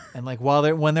superpower. And like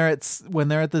when they're at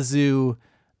the zoo,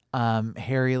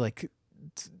 Harry like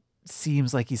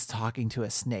seems like he's talking to a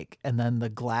snake, and then the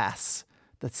glass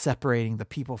that's separating the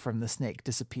people from the snake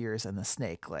disappears, and the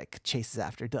snake like chases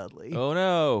after Dudley. Oh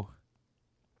no.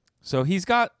 So he's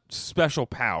got special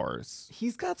powers.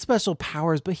 He's got special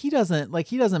powers, but he doesn't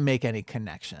make any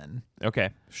connection. Okay,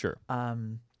 sure.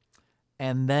 And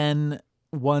then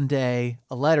one day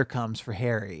a letter comes for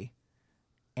Harry,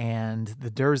 and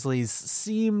the Dursleys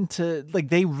seem to like,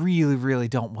 they really, really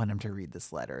don't want him to read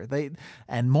this letter.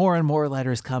 And more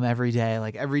letters come every day.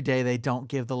 Like every day they don't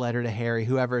give the letter to Harry.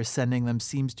 Whoever is sending them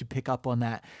seems to pick up on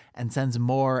that and sends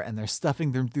more, and they're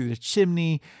stuffing them through the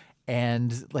chimney.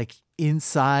 And like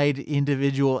inside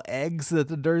individual eggs that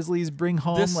the Dursleys bring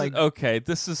home.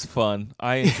 This is fun.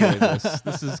 I enjoy this.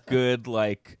 This is good,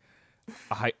 like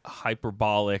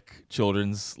hyperbolic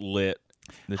children's lit.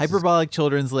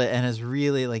 Children's lit, and is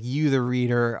really like, you, the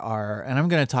reader, are. And I'm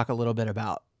going to talk a little bit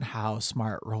about how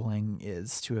smart Rowling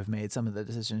is to have made some of the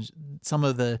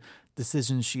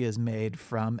decisions she has made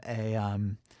from a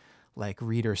like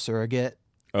reader surrogate.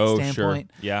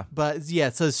 Standpoint. Sure. Yeah. But yeah,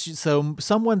 so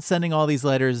someone's sending all these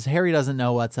letters. Harry doesn't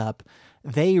know what's up.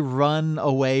 They run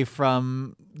away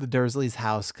from the Dursleys'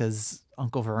 house because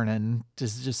Uncle Vernon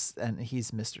just and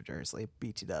he's Mr. Dursley,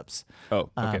 BT Dubs. Oh,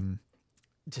 okay.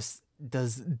 Just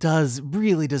does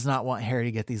not want Harry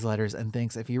to get these letters, and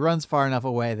thinks if he runs far enough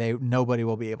away, nobody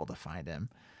will be able to find him.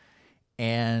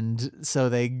 And so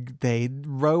they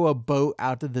row a boat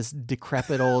out to this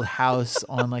decrepit old house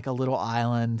on like a little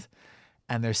island.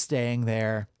 And they're staying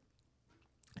there,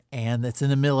 and it's in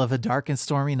the middle of a dark and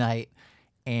stormy night,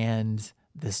 and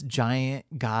this giant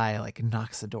guy like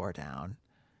knocks the door down,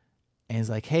 and he's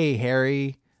like, "Hey,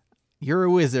 Harry, you're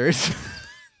a wizard."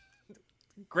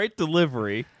 Great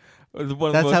delivery. One of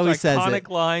That's the how he most says iconic it.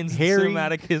 lines Harry, in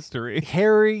cinematic history.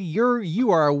 Harry,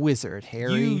 you are a wizard.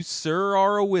 Harry, you, sir,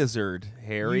 are a wizard.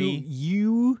 Harry,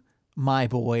 you, my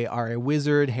boy, are a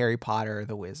wizard. Harry Potter,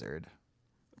 the wizard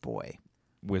boy.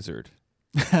 Wizard.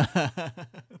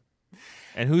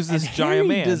 And who's this giant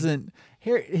man?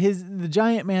 The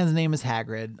giant man's name is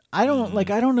Hagrid. I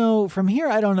don't know from here.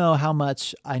 I don't know how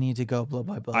much I need to go blow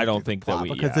by blow. I don't think that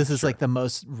because this is like the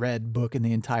most read book in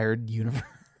the entire universe.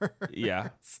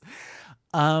 Yeah.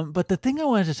 But the thing I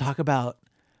wanted to talk about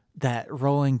that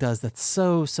Rowling does that's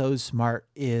so smart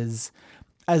is,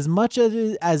 as much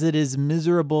as it is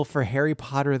miserable for Harry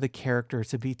Potter, the character,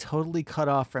 to be totally cut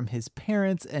off from his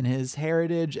parents and his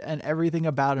heritage and everything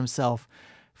about himself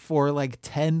for like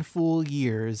 10 full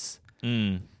years,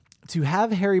 to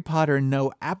have Harry Potter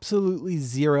know absolutely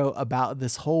zero about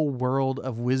this whole world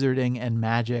of wizarding and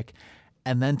magic,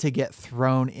 and then to get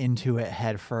thrown into it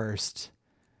head first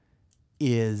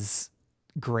is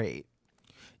great.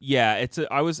 Yeah,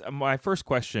 my first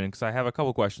question, because I have a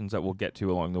couple questions that we'll get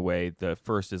to along the way. The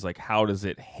first is like, how does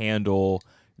it handle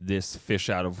this fish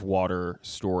out of water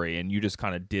story? And you just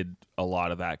kind of did a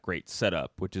lot of that great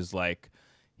setup, which is like,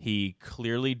 he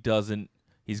clearly doesn't,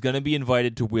 he's going to be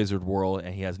invited to Wizard World,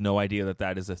 and he has no idea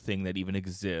that is a thing that even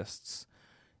exists.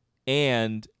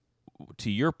 And to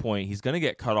your point, he's going to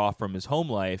get cut off from his home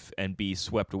life and be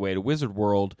swept away to Wizard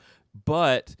World,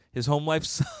 but his home life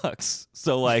sucks.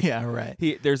 So like, yeah, right.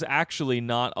 There's actually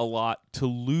not a lot to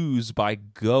lose by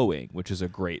going, which is a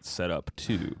great setup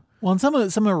too. Well, and some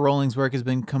of Rowling's work has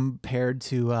been compared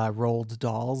to Roald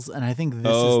Dolls, and I think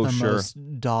this is the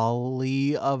most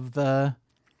dolly of the.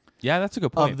 Yeah, that's a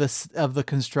good point. Of the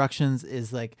constructions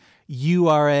is like you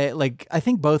are I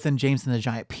think both in James and the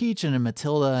Giant Peach and in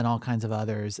Matilda and all kinds of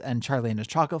others and Charlie and his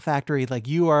Chocolate Factory, like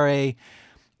you are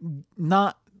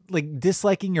not like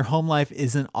disliking your home life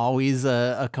isn't always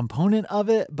a component of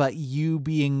it, but you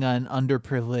being an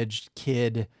underprivileged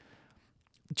kid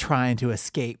trying to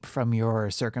escape from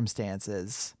your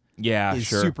circumstances is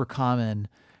super common.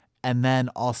 And then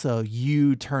also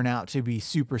you turn out to be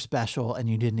super special and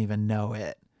you didn't even know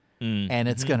it. And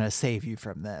it's going to save you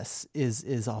from this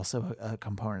is also a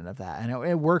component of that. And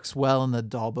it works well in the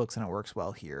doll books and it works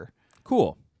well here.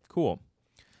 Cool.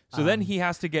 So then he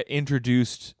has to get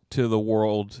introduced to the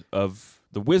world of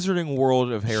the wizarding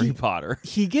world of Harry Potter.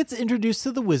 He gets introduced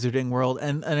to the wizarding world.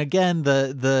 And again,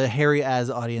 the Harry as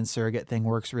audience surrogate thing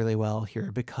works really well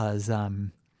here because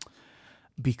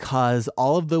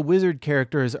all of the wizard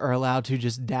characters are allowed to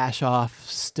just dash off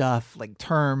stuff like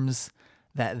terms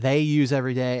that they use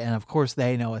every day, and of course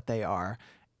they know what they are.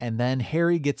 And then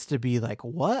Harry gets to be like,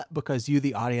 what? Because you,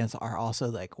 the audience, are also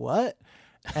like, what?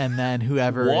 And then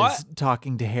whoever is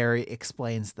talking to Harry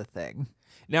explains the thing.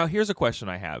 Now, here's a question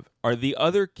I have. Are the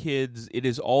other kids, it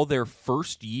is all their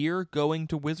first year going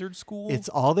to wizard school? It's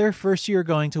all their first year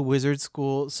going to wizard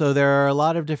school. So there are a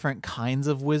lot of different kinds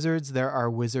of wizards. There are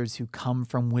wizards who come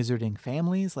from wizarding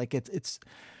families. Like it's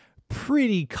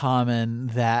pretty common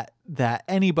that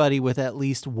anybody with at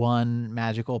least one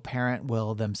magical parent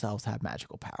will themselves have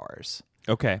magical powers.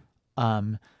 Okay.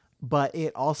 But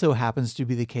it also happens to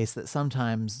be the case that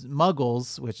sometimes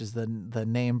muggles, which is the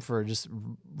name for just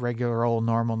regular old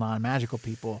normal non-magical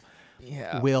people,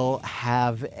 will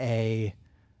have a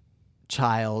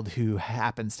child who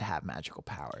happens to have magical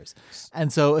powers.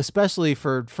 And so especially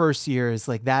for first years,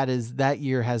 like that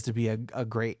year has to be a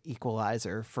great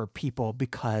equalizer for people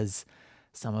because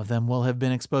some of them will have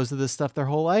been exposed to this stuff their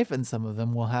whole life and some of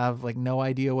them will have like no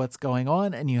idea what's going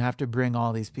on, and you have to bring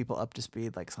all these people up to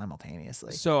speed like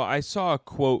simultaneously. So I saw a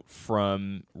quote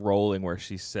from Rowling where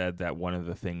she said that one of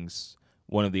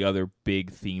the other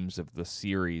big themes of the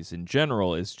series in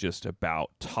general is just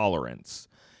about tolerance.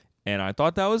 And I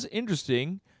thought that was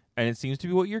interesting, and it seems to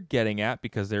be what you're getting at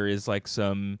because there is like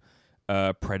some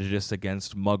prejudice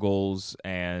against muggles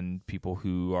and people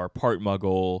who are part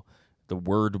muggle. The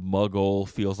word muggle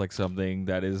feels like something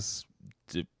that is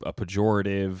a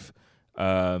pejorative.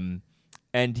 And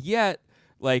yet,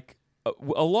 like,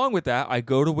 along with that, I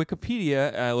go to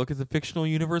Wikipedia and I look at the fictional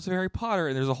universe of Harry Potter,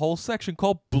 and there's a whole section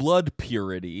called blood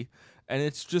purity. And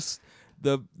it's just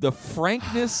the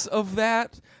frankness of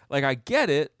that. Like, I get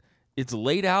it. It's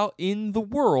laid out in the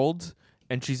world,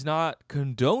 and she's not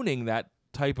condoning that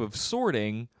type of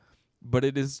sorting, but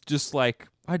it is just like,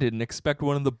 I didn't expect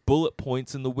one of the bullet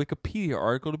points in the Wikipedia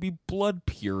article to be blood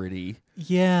purity.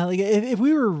 Yeah, like if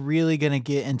we were really going to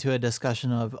get into a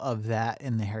discussion of that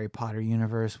in the Harry Potter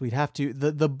universe, we'd have to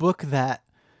the book that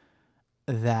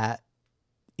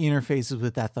interfaces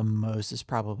with that the most is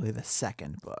probably the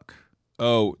second book.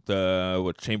 Oh,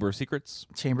 the Chamber of Secrets?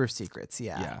 Chamber of Secrets,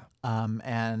 yeah.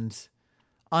 And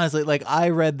honestly, like I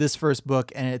read this first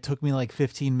book and it took me like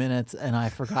 15 minutes and I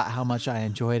forgot how much I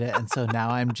enjoyed it. And so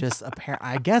now I'm just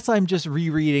I guess I'm just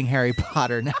rereading Harry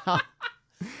Potter now.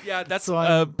 Yeah, that's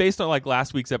based on like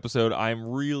last week's episode. I'm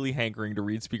really hankering to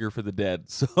read Speaker for the Dead.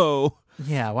 So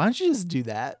yeah, why don't you just do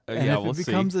that? And yeah, if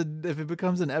it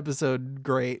becomes an episode,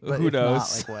 great. But who if knows?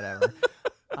 Not, like whatever.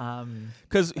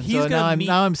 Because he's so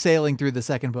now I'm sailing through the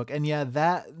second book, and yeah,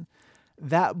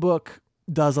 that book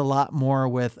does a lot more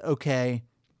with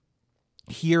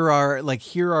here are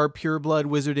pureblood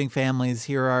wizarding families.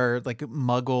 Here are like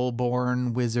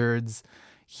Muggle-born wizards.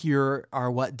 Here are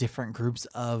what different groups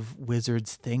of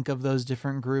wizards think of those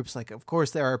different groups. Like, of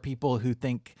course, there are people who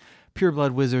think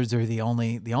pureblood wizards are the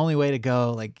only way to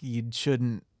go. Like, you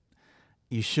shouldn't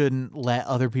let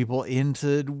other people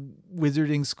into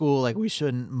wizarding school. Like, we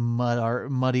shouldn't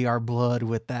muddy our blood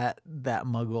with that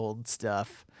Muggle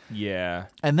stuff. Yeah.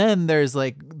 And then there's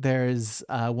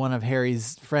one of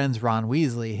Harry's friends, Ron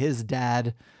Weasley. His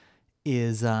dad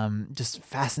is just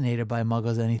fascinated by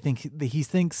Muggles, and he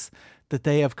thinks that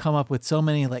they have come up with so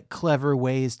many like clever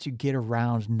ways to get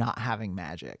around not having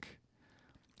magic.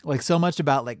 Like so much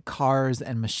about like cars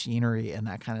and machinery and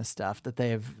that kind of stuff that they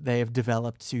have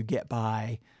developed to get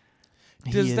by.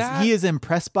 He is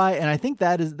impressed by, and I think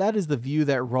that is the view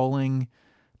that Rowling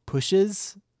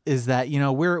pushes, is that, you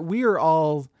know, we are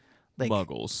all like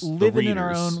Muggles living in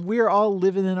our own. We are all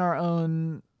living in our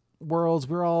own worlds.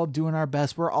 We're all doing our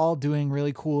best. We're all doing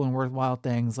really cool and worthwhile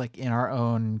things like in our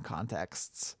own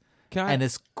contexts. and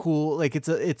it's cool. Like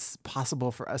it's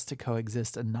possible for us to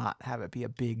coexist and not have it be a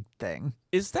big thing.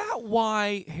 Is that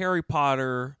why Harry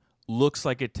Potter looks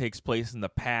like it takes place in the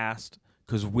past?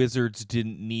 Because wizards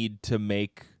didn't need to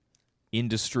make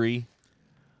industry?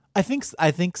 I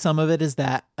think some of it is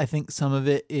that. I think some of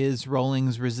it is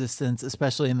Rowling's resistance,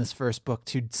 especially in this first book,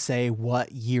 to say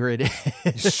what year it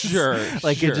is. Sure.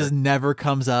 It just never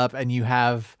comes up, and you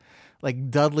have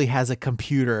like Dudley has a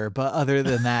computer, but other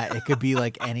than that, it could be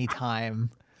like any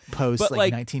time post But,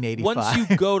 1985. Once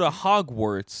you go to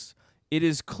Hogwarts, it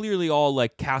is clearly all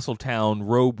like Castletown,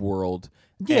 Robe World.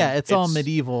 Yeah, it's all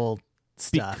medieval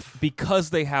stuff. Because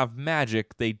they have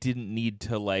magic, they didn't need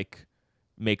to like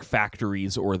make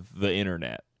factories or the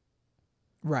internet.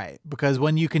 Right, because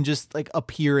when you can just like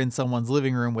appear in someone's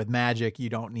living room with magic, you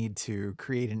don't need to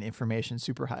create an information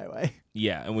superhighway.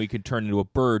 Yeah, and we could turn into a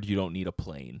bird, you don't need a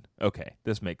plane. Okay,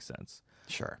 this makes sense.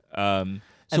 Sure. So and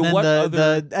then what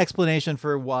the explanation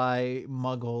for why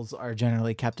muggles are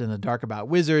generally kept in the dark about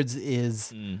wizards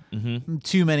is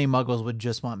too many muggles would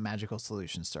just want magical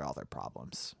solutions to all their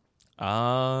problems.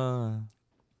 How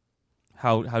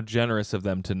generous of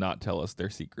them to not tell us their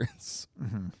secrets.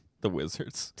 The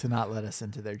wizards. To not let us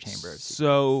into their chamber of secrets.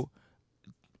 So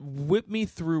whip me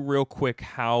through real quick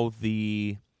how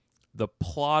the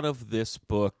plot of this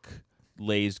book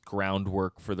lays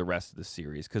groundwork for the rest of the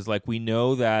series, because like we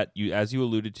know that as you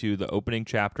alluded to, the opening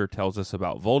chapter tells us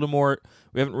about Voldemort.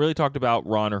 We haven't really talked about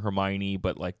Ron or Hermione,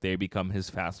 but like they become his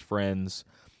fast friends,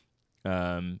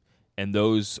 and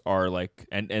those are like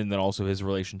and then also his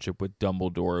relationship with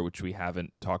Dumbledore, which we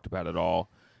haven't talked about at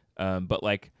all. But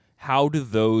like, how do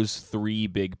those three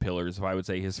big pillars, if I would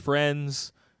say his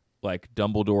friends, like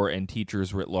Dumbledore and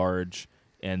teachers writ large,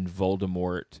 and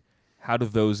Voldemort, how do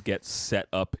those get set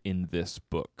up in this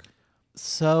book?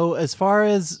 So as far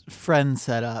as friends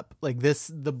set up, like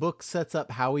the book sets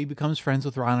up how he becomes friends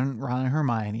with Ron and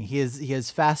Hermione. He has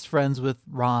fast friends with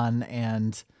Ron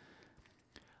and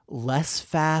less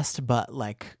fast, but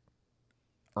like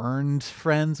earned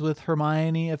friends with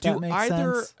Hermione, if that makes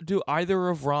sense. Do either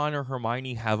of Ron or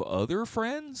Hermione have other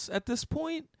friends at this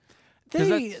point?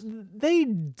 They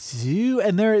do,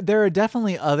 and there are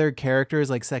definitely other characters,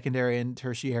 like secondary and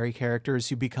tertiary characters,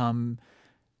 who become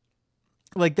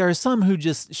like, there are some who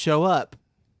just show up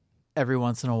every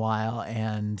once in a while,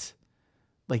 and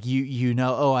like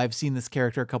oh, I've seen this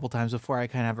character a couple times before. I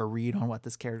kind of have a read on what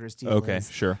this character's deal is. Okay,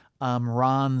 sure.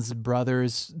 Ron's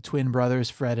twin brothers,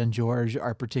 Fred and George,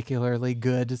 are particularly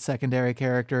good secondary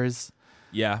characters.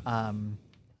 Yeah.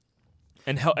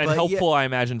 And helpful, I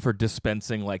imagine, for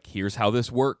dispensing like, here's how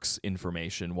this works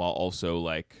information, while also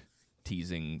like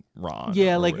teasing Ron.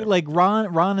 Yeah, like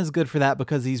Ron is good for that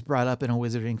because he's brought up in a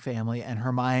wizarding family, and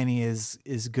Hermione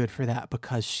is good for that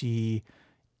because she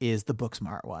is the book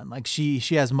smart one. Like she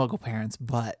has Muggle parents,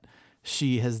 but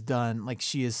she has done, like,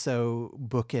 she is so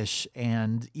bookish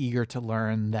and eager to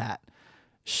learn that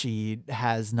she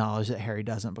has knowledge that Harry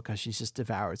doesn't, because she's just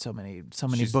devoured so many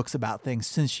books about things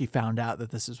since she found out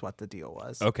that this is what the deal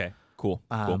was. Okay, cool.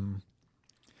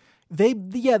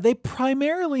 They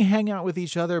primarily hang out with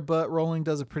each other, but Rowling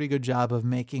does a pretty good job of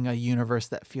making a universe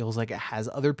that feels like it has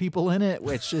other people in it,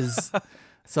 which is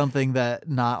something that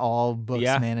not all books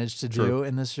manage to do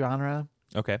in this genre.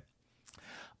 Okay.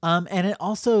 And it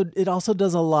also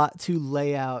does a lot to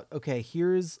lay out, okay,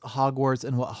 here's Hogwarts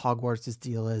and what Hogwarts'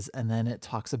 deal is, and then it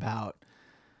talks about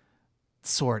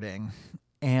sorting.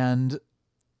 And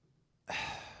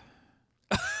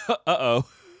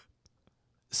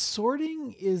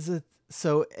sorting is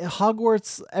so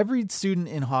Hogwarts, every student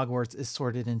in Hogwarts is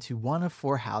sorted into one of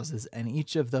 4 houses, and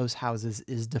each of those houses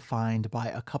is defined by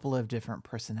a couple of different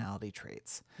personality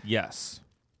traits. Yes.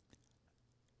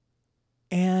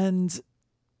 And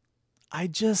I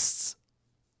just,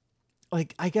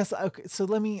 like, I guess, okay, so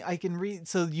I can read.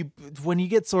 So when you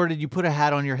get sorted, you put a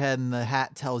hat on your head, and the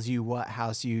hat tells you what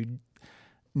house you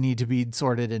need to be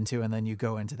sorted into, and then you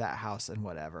go into that house and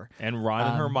whatever. And Ron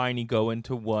and Hermione go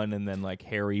into one, and then like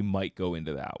Harry might go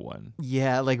into that one.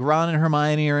 Yeah, like Ron and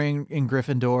Hermione are in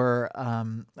Gryffindor.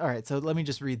 All right, so let me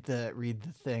just read the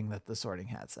thing that the sorting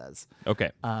hat says.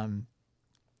 Okay.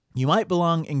 You might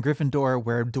belong in Gryffindor,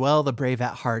 where dwell the brave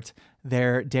at heart.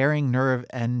 Their daring nerve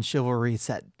and chivalry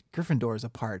set Gryffindors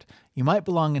apart. You might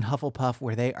belong in Hufflepuff,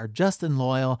 where they are just and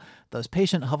loyal. Those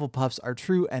patient Hufflepuffs are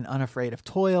true and unafraid of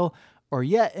toil. Or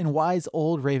yet in wise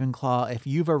old Ravenclaw, if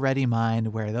you've a ready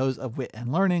mind, where those of wit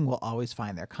and learning will always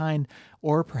find their kind.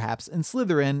 Or perhaps in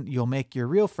Slytherin, you'll make your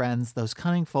real friends. Those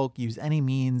cunning folk use any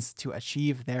means to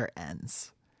achieve their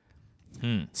ends.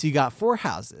 So you got 4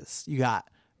 houses. You got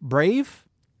brave.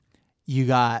 You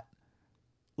got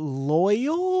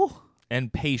loyal.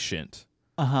 And patient.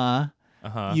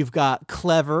 You've got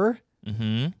clever,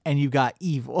 and you've got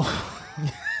evil.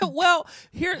 Well,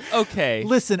 here, okay.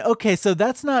 Listen, okay, so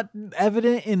that's not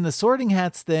evident in the Sorting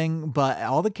Hats thing, but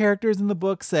all the characters in the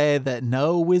book say that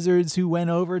no wizards who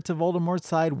went over to Voldemort's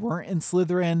side weren't in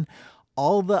Slytherin.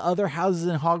 All the other houses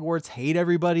in Hogwarts hate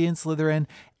everybody in Slytherin.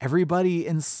 Everybody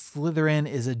in Slytherin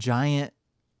is a giant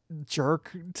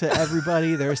jerk to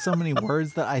everybody. There are so many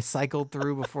words that I cycled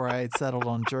through before I had settled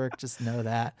on jerk. Just know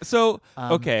that. So,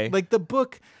 okay. Like the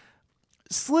book...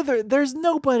 there's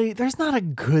not a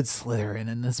good Slytherin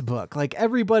in this book. Like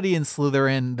everybody in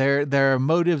Slytherin, their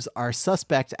motives are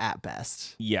suspect at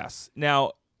best. Yes.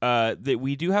 Now,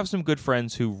 we do have some good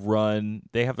friends who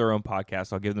they have their own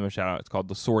podcast. I'll give them a shout out. It's called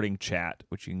The Sorting Chat,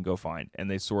 which you can go find.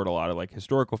 And they sort a lot of like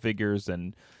historical figures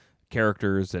and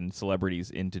characters and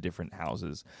celebrities into different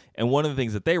houses. And one of the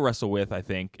things that they wrestle with, I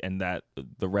think, and that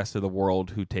the rest of the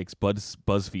world who takes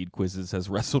BuzzFeed quizzes has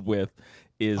wrestled with,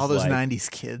 is all those like, 90s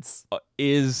kids.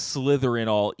 Is Slytherin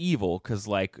all evil? Because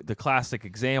like the classic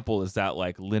example is that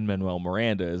like Lin-Manuel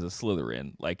Miranda is a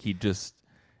Slytherin. Like he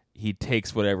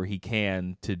takes whatever he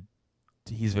can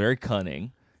he's very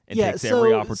cunning and takes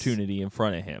every opportunity in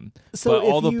front of him. So but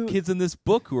all the kids in this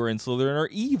book who are in Slytherin are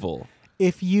evil.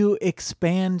 If you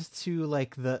expand to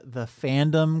like the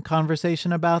fandom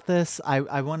conversation about this,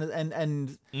 I want to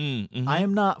and I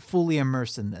am not fully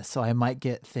immersed in this, so I might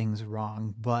get things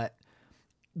wrong, but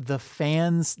the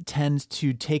fans tend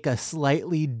to take a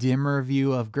slightly dimmer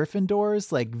view of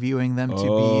Gryffindors, like viewing them to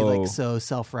be like so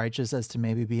self-righteous as to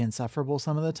maybe be insufferable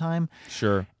some of the time.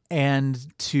 Sure. And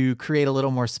to create a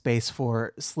little more space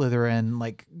for Slytherin,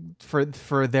 like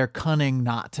for their cunning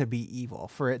not to be evil,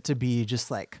 for it to be just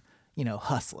like,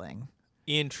 hustling.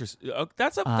 Interesting.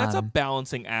 That's a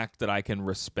balancing act that I can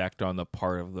respect on the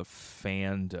part of the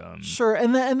fandom. Sure,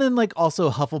 and then like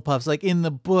also Hufflepuffs. Like in the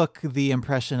book, the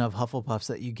impression of Hufflepuffs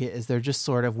that you get is they're just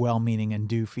sort of well-meaning and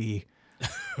doofy,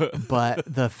 but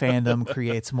the fandom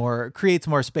creates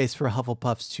more space for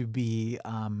Hufflepuffs to be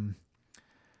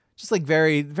just like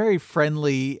very very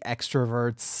friendly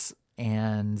extroverts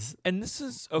and this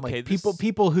is okay. Like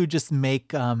people who just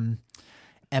make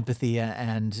empathy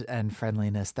and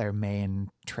friendliness their main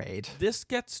trade. This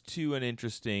gets to an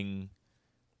interesting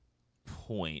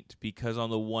point because on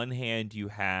the one hand you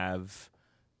have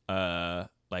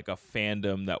like a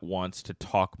fandom that wants to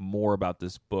talk more about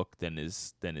this book than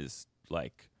is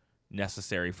like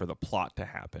necessary for the plot to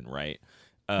happen, right?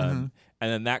 And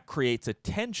then that creates a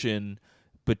tension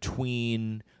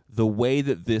between the way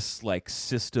that this like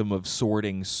system of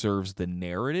sorting serves the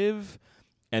narrative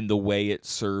and the way it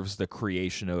serves the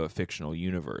creation of a fictional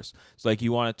universe. So, like,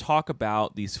 you want to talk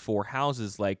about these four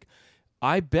houses. Like,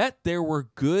 I bet there were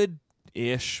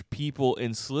good-ish people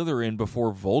in Slytherin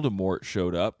before Voldemort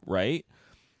showed up, right?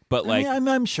 But like,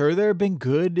 I'm sure there have been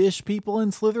good-ish people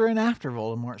in Slytherin after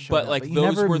Voldemort showed up. Like, but you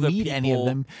those never were the meet people... any of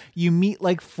them. You meet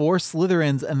like 4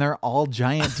 Slytherins, and they're all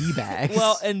giant d-bags.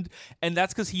 Well, and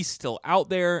that's because he's still out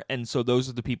there, and so those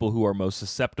are the people who are most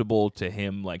susceptible to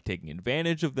him, like taking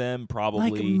advantage of them.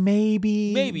 Probably, like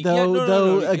maybe. Though, yeah,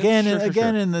 no. Again,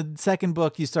 Sure. in the second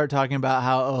book, you start talking about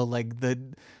how like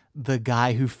the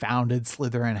guy who founded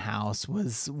Slytherin House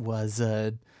was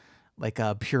a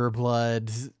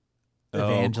pureblood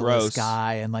evangelist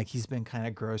guy, and like he's been kind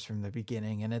of gross from the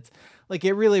beginning, and it's like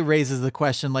it really raises the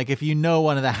question, like if you know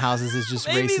one of the houses is just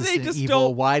racist and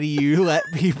evil, why do you let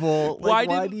people why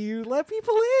do you let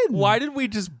people in? Why did we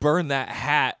just burn that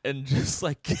hat and just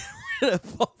like get rid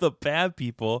of all the bad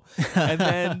people? And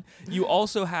then you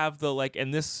also have the like,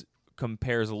 and this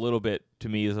compares a little bit to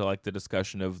me as like the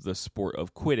discussion of the sport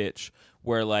of Quidditch,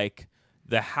 where like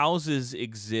the houses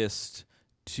exist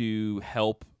to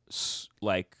help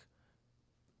like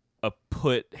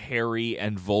put Harry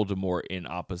and Voldemort in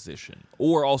opposition,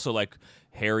 or also like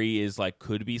Harry is like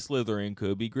could be Slytherin,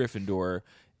 could be Gryffindor,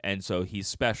 and so he's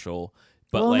special.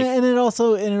 But well, like, and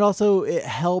it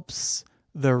helps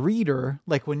the reader,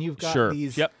 like when you've got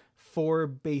these 4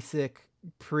 basic,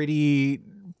 pretty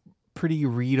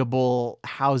readable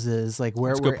houses, like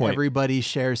where everybody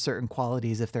shares certain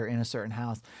qualities if they're in a certain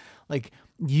house. Like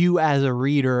you as a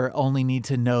reader only need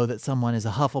to know that someone is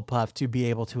a Hufflepuff to be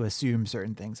able to assume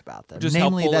certain things about them. Just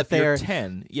namely that they are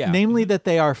 10. Yeah. Namely that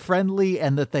they are friendly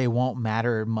and that they won't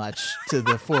matter much to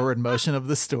the forward motion of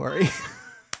the story.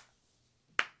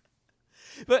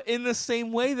 But in the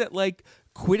same way that like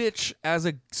Quidditch as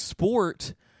a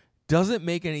sport doesn't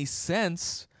make any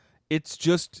sense. It's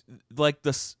just like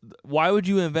this. Why would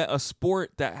you invent a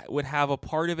sport that would have a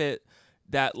part of it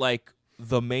that like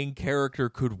the main character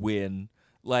could win?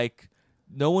 Like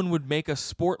no one would make a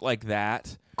sport like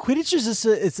that. Quidditch is just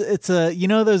it's a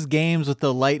those games with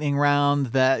the lightning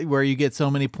round where you get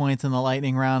so many points in the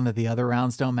lightning round that the other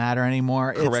rounds don't matter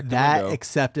anymore. It's that,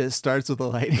 except it starts with a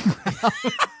lightning round.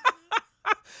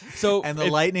 And the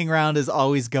lightning round is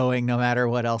always going no matter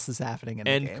what else is happening in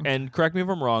the game. And correct me if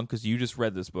I'm wrong, because you just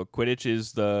read this book. Quidditch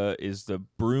is the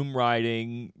broom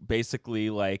riding, basically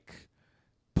like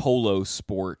polo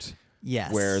sport.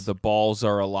 Yes. Where the balls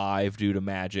are alive due to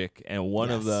magic, and one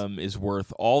of them is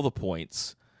worth all the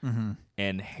points,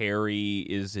 and Harry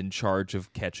is in charge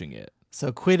of catching it.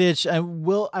 So Quidditch, I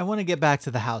want to get back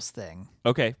to the house thing.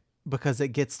 Okay. Because it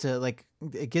gets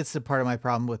to part of my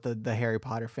problem with the Harry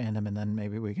Potter fandom, and then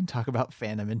maybe we can talk about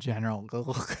fandom in general.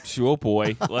 Oh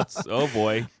boy. Oh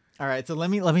boy. All right, so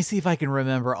let me see if I can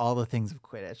remember all the things of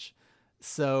Quidditch.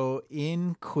 So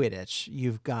in Quidditch,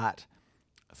 you've got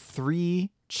 3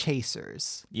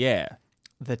 chasers. Yeah.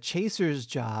 The chaser's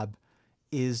job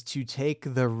is to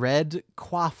take the red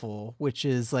quaffle, which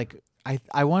is like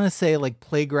I want to say like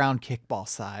playground kickball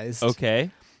sized.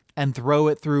 Okay. And throw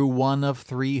it through one of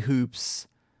 3 hoops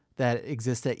that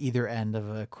exist at either end of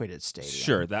a Quidditch stadium.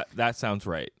 Sure, that sounds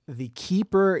right. The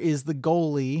keeper is the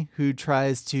goalie who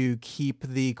tries to keep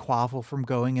the quaffle from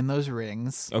going in those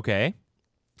rings. Okay.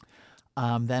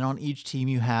 Then on each team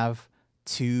you have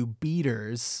 2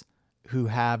 beaters who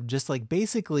have just like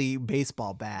basically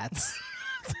baseball bats.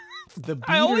 The beater's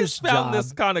I always found job,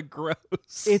 this kind of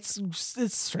gross. It's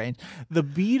strange. The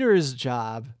beater's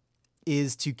job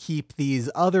is to keep these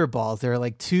other balls. There are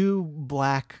like 2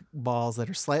 black balls that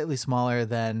are slightly smaller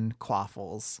than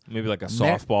quaffles. Maybe like a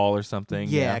softball or something.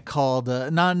 Yeah, called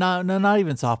not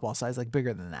even softball size, like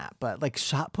bigger than that, but like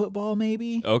shot put ball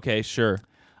maybe. Okay, sure.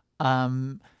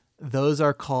 Those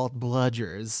are called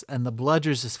bludgers, and the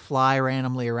bludgers just fly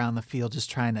randomly around the field just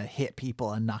trying to hit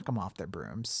people and knock them off their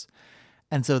brooms.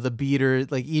 And so the beater,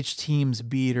 like each team's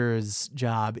beater's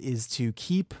job is to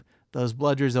keep those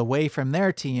bludgers away from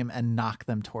their team and knock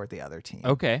them toward the other team.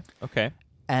 Okay.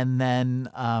 And then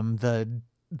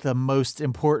the most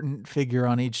important figure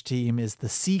on each team is the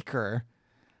seeker.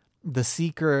 The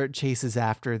seeker chases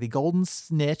after the golden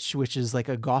snitch, which is like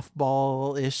a golf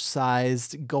ball-ish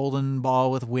sized golden ball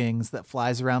with wings that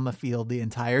flies around the field the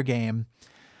entire game.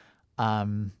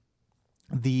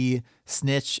 The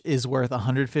snitch is worth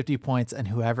 150 points, and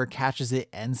whoever catches it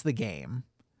ends the game.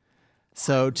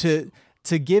 So tell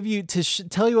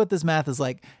you what this math is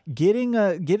like, getting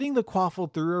the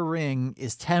quaffle through a ring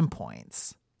is 10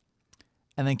 points,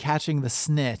 and then catching the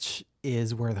snitch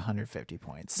is worth 150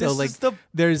 points. So this is the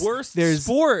worst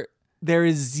sport. There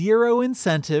is 0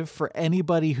 incentive for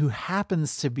anybody who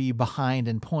happens to be behind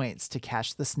in points to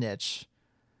catch the snitch.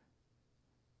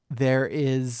 There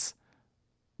is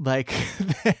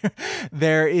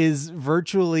there is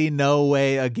virtually no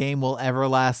way a game will ever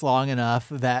last long enough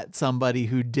that somebody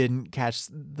who didn't catch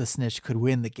the snitch could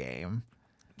win the game.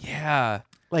 Yeah.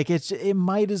 Like it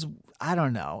might as, I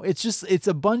don't know. It's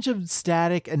a bunch of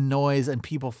static and noise and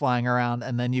people flying around,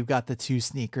 and then you've got the two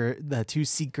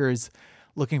seekers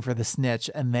looking for the snitch,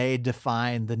 and they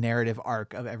define the narrative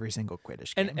arc of every single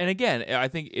Quidditch game. And again, I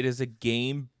think it is a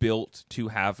game built to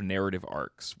have narrative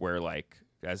arcs where, like,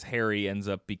 as Harry ends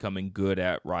up becoming good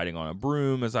at riding on a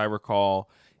broom, as I recall,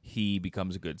 he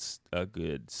becomes a good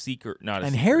seeker.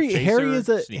 Harry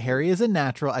is a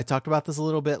natural. I talked about this a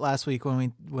little bit last week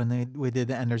when we did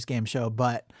the Ender's Game show,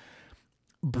 but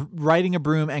riding a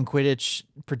broom and Quidditch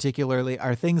particularly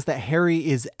are things that Harry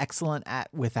is excellent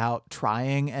at without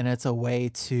trying, and it's a way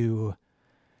to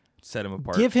set him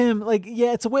apart. Give him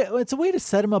it's a way to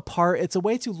set him apart. It's a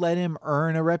way to let him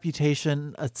earn a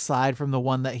reputation aside from the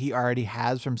one that he already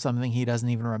has from something he doesn't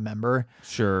even remember.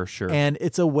 Sure. And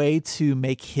it's a way to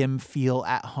make him feel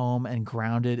at home and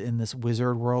grounded in this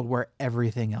wizard world where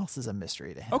everything else is a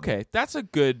mystery to him. Okay, that's a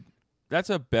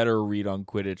better read on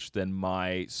Quidditch than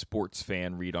my sports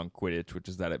fan read on Quidditch, which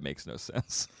is that it makes no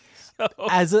sense.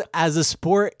 As a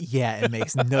sport, yeah, it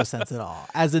makes no sense at all.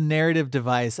 As a narrative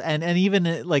device, and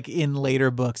even like in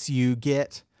later books, you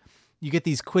get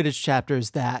these Quidditch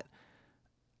chapters that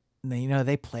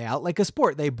they play out like a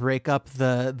sport. They break up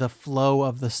the flow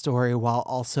of the story while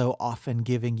also often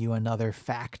giving you another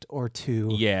fact or two.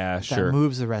 Yeah, that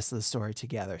moves the rest of the story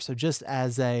together. So just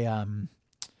as a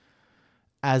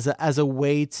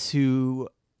way to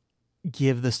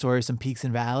give the story some peaks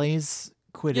and valleys,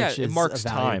 Quidditch it is marks a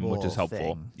time, which is helpful.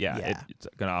 thing. Yeah. It's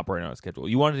going to operate on a schedule.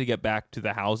 You wanted to get back to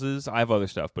the houses. I have other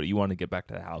stuff, but you want to get back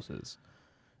to the houses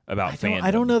about fandom.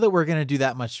 I don't know that we're going to do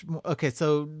that much. Okay,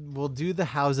 so we'll do the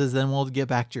houses, then we'll get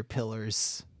back to your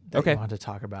pillars that you want to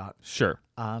talk about. Sure.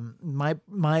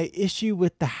 My issue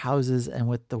with the houses and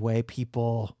with the way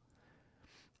people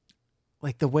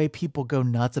like the way people go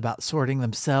nuts about sorting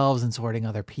themselves and sorting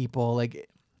other people. Like,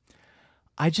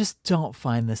 I just don't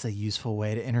find this a useful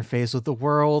way to interface with the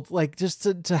world. Like, just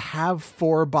to have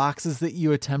 4 boxes that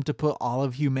you attempt to put all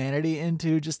of humanity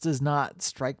into just does not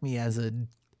strike me as a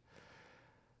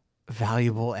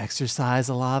valuable exercise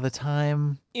a lot of the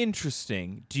time.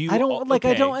 Interesting. Do you? I don't like.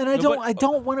 Okay. I don't, and I No, don't. but- I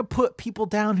don't want to put people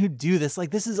down who do this.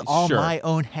 Like, this is all Sure. my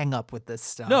own hang up with this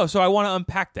stuff. No, so I want to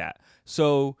unpack that.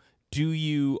 So, do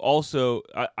you also?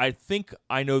 I think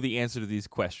I know the answer to these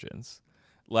questions.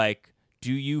 Like,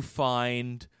 do you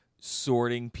find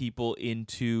sorting people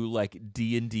into like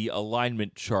D&D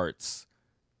alignment charts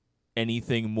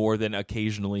anything more than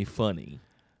occasionally funny?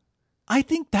 I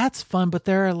think that's fun, but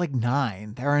there are like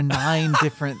 9. There are 9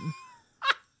 different.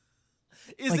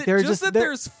 Is Like, it they're just that they're-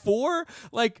 there's 4?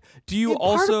 Like, do you Yeah,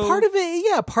 also part of it?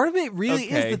 Yeah, part of it really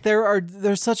Okay. is that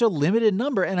there's such a limited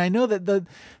number, and I know that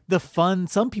the fun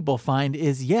some people find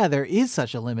is there is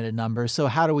such a limited number. So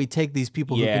how do we take these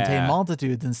people who Yeah. contain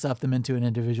multitudes and stuff them into an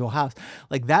individual house?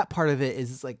 Like, that part of it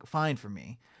is like fine for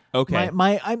me. Okay.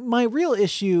 My real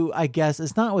issue, I guess,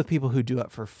 is not with people who do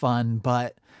it for fun,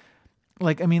 but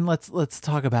like, I mean, let's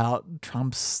talk about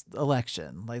Trump's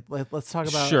election. Like, let's talk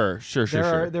about Sure.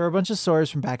 There are a bunch of stories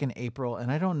from back in April,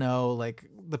 and I don't know, like,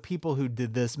 the people who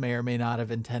did this may or may not have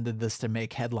intended this to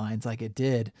make headlines like it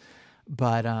did,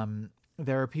 but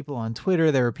there are people on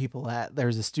Twitter.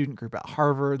 There's a student group at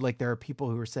Harvard. Like, there are people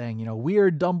who are saying, we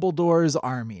are Dumbledore's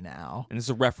army now. And this is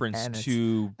a reference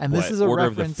to this what, is a Order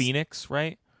of the reference- Phoenix,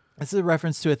 right? This is a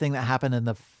reference to a thing that happened in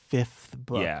the 5th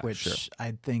book, Yeah, which sure.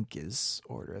 I think is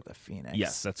Order of the Phoenix.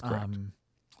 Yes, that's correct.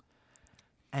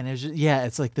 And it's just,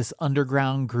 it's like this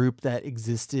underground group that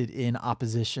existed in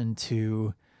opposition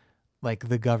to like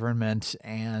the government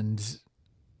and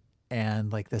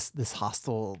like this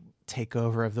hostile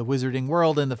takeover of the wizarding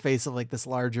world in the face of like this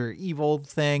larger evil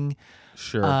thing.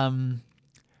 Sure.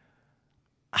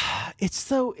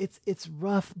 It's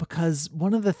rough because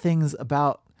one of the things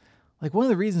about like one of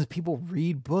the reasons people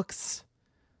read books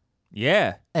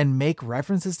yeah. and make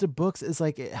references to books is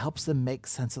like it helps them make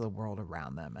sense of the world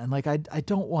around them. And like I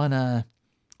don't want to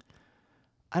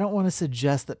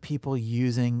suggest that people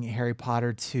using Harry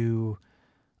Potter to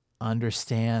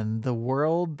understand the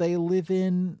world they live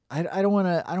in. I don't want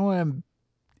to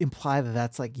imply that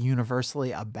that's like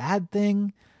universally a bad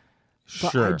thing.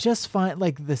 But Sure. I just find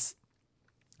like this,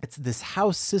 it's this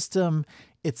house system.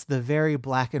 It's the very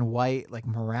black and white like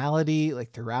morality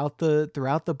like throughout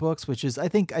the books, which is I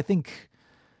think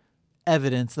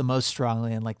evidence the most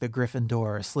strongly in like the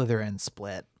Gryffindor Slytherin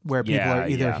split, where people are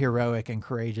either heroic and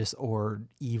courageous or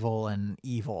evil and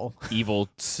evil. Evil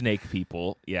snake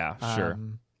people. Yeah, sure.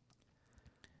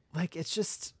 Like, it's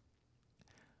just,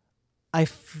 I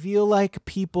feel like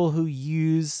people who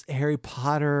use Harry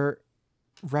Potter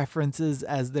references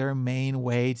as their main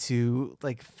way to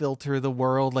like filter the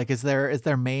world, like is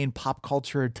their main pop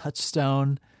culture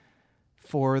touchstone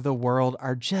for the world,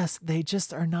 they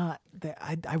just are not.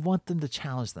 I want them to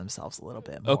challenge themselves a little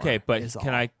bit more. Okay, but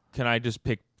can I just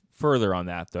pick further on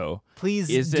that though? Please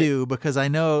do, because I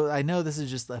know this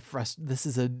is just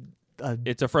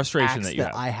it's a frustration axe that you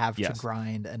have. I have Yes. to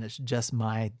grind, and it's just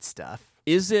my stuff.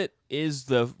 Is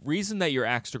the reason that your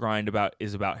axe to grind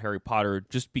is about Harry Potter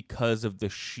just because of the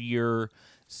sheer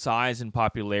size and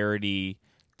popularity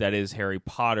that is Harry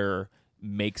Potter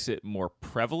makes it more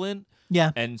prevalent?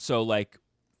 Yeah. And so like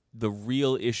the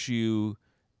real issue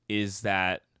is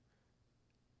that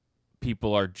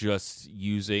people are just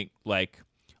using like,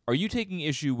 are you taking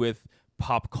issue with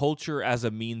pop culture as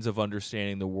a means of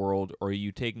understanding the world, or are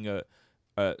you taking a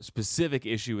specific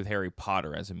issue with Harry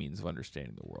Potter as a means of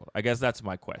understanding the world? I guess that's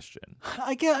my question.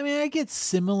 I get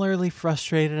similarly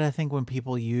frustrated, I think, when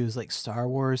people use like Star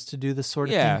Wars to do this sort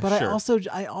of thing. But sure.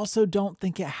 I also don't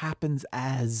think it happens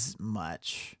as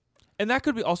much. And that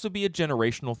could also be a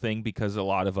generational thing, because a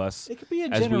lot of us, It could be a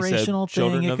as we said, generational thing.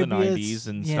 children It of the could be 90s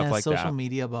and stuff like social that.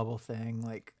 media bubble thing.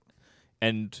 Like,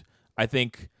 and I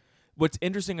think what's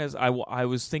interesting is I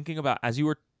was thinking about, as you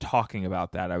were talking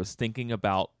about that, I was thinking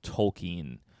about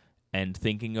Tolkien and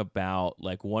thinking about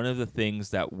like one of the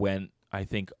things that went, I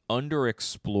think,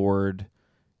 underexplored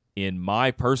in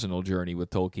my personal journey with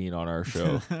Tolkien on our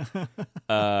show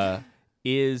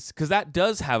is because that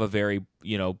does have a very,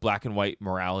 black and white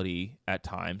morality at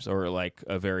times, or like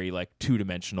a very like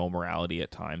two-dimensional morality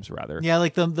at times, rather. yeah,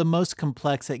 like the most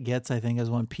complex it gets, I think, is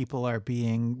when people are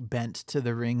being bent to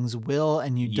the ring's will,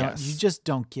 and you just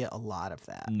don't get a lot of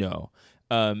that. No.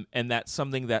 And that's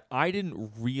something that I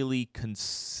didn't really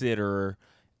consider,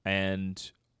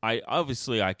 and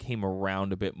I came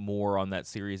around a bit more on that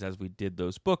series as we did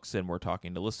those books and we're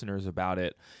talking to listeners about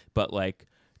it. But like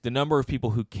the number of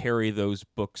people who carry those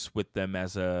books with them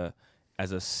as a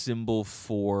symbol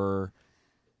for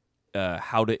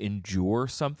how to endure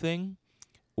something,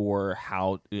 or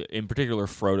how, in particular,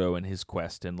 Frodo and his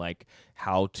quest, and like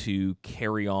how to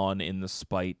carry on in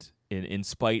spite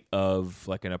of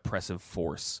like an oppressive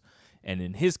force. And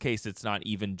in his case, it's not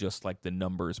even just like the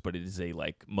numbers, but it is a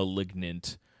like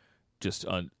malignant, just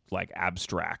like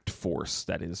abstract force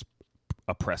that is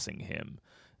oppressing him,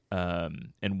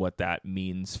 and what that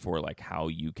means for like how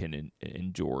you can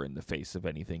endure in the face of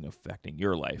anything affecting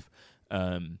your life.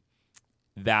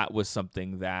 That was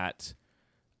something that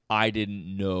I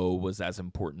didn't know was as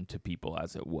important to people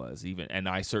as it was, and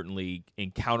I certainly,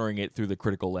 encountering it through the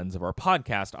critical lens of our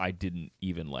podcast, I didn't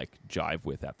even like jive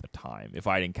with at the time. If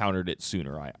I'd encountered it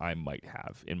sooner, I might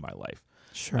have in my life.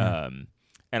 Sure. And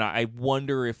I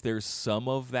wonder if there's some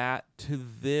of that to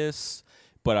this,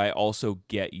 but I also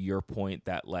get your point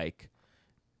that like,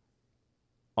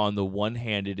 on the one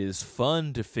hand, it is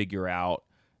fun to figure out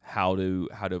how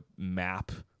to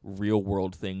map real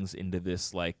world things into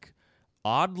this like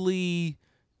oddly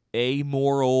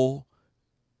amoral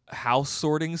house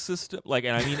sorting system. Like,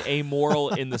 and I mean amoral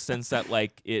in the sense that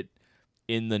like it,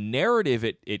 in the narrative,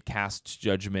 it casts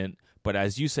judgment, but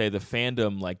as you say, the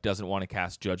fandom like doesn't want to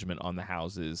cast judgment on the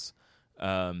houses.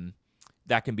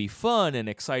 That can be fun and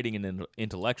exciting in an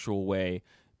intellectual way,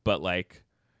 but like,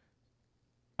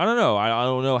 I don't know. I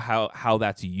don't know how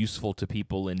that's useful to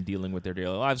people in dealing with their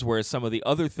daily lives, whereas some of the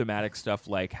other thematic stuff,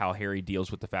 like how Harry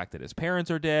deals with the fact that his parents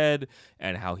are dead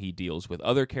and how he deals with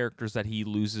other characters that he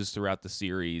loses throughout the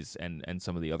series, and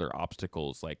some of the other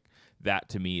obstacles, like that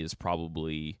to me is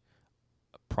probably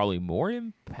more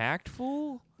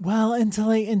impactful. Well, and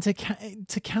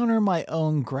to counter my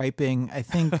own griping, I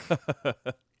think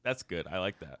That's good. I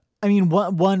like that. I mean,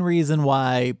 one reason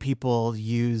why people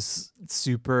use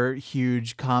super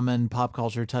huge common pop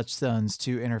culture touchstones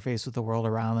to interface with the world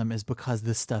around them is because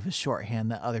this stuff is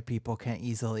shorthand that other people can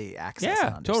easily access. Yeah,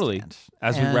 and understand. totally.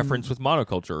 As we referenced with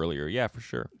monoculture earlier. Yeah, for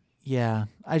sure. Yeah,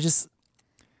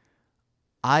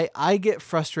 I get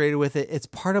frustrated with it. It's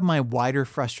part of my wider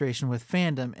frustration with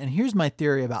fandom. And here's my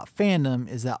theory about fandom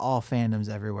is that all fandoms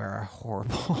everywhere are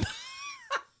horrible.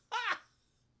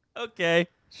 Okay,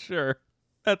 sure.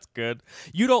 That's good.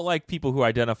 You don't like people who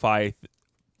identify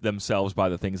themselves by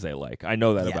the things they like. I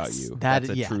know that about you. That's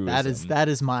a truism. That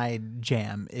is my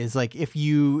jam. Is like if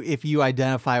you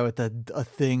identify with a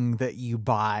thing that you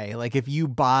buy, like if you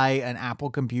buy an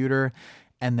Apple computer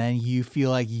and then you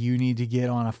feel like you need to get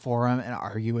on a forum and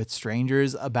argue with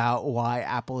strangers about why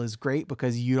Apple is great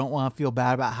because you don't want to feel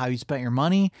bad about how you spent your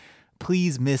money,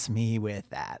 please miss me with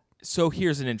that. So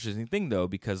here's an interesting thing though,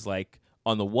 because like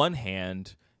on the one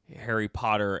hand, Harry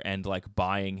Potter and like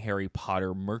buying Harry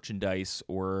Potter merchandise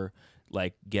or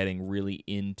like getting really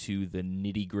into the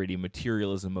nitty-gritty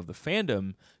materialism of the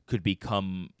fandom could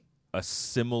become a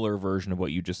similar version of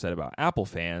what you just said about Apple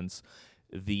fans.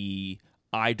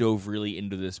 I dove really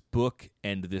into this book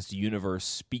and this universe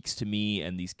speaks to me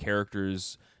and these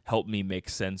characters help me make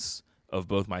sense of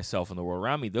both myself and the world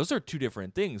around me. Those are two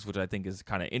different things, which I think is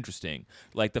kind of interesting.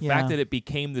 Like the fact that it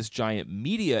became this giant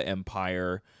media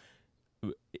empire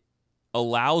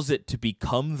allows it to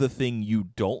become the thing you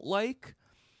don't like,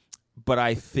 but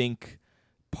I think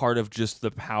part of just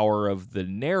the power of the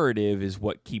narrative is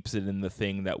what keeps it in the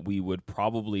thing that we would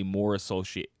probably more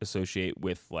associate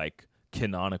with like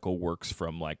canonical works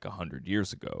from like 100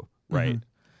 years ago, right?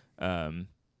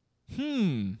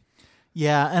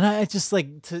 Yeah, and I just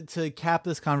like to cap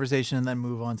this conversation and then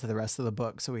move on to the rest of the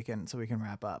book so we can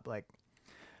wrap up. Like,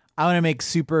 I want to make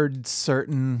super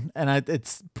certain, and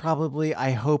it's probably,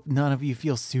 I hope none of you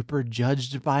feel super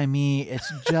judged by me.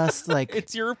 It's just like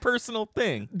it's your personal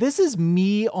thing. This is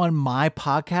me on my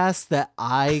podcast that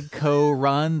I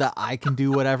co-run, that I can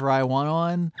do whatever I want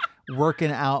on,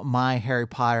 working out my Harry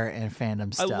Potter and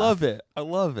fandom stuff. I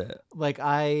love it. Like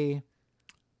I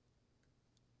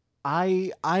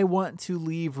want to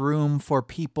leave room for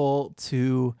people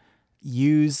to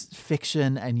use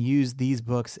fiction and use these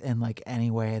books in like any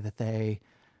way that they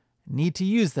need to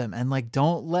use them. And like,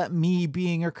 don't let me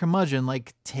being your curmudgeon,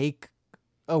 like take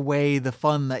away the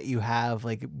fun that you have,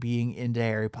 like being into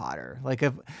Harry Potter. Like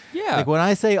like when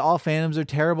I say all fandoms are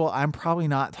terrible, I'm probably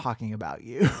not talking about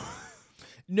you.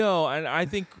 No, and I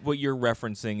think what you're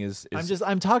referencing is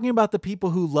I'm talking about the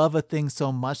people who love a thing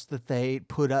so much that they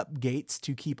put up gates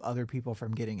to keep other people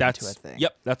from getting into a thing.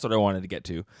 Yep, that's what I wanted to get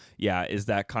to. Yeah, is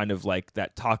that kind of like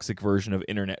that toxic version of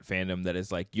internet fandom that is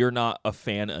like, you're not a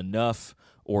fan enough,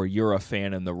 or you're a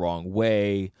fan in the wrong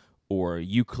way, or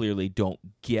you clearly don't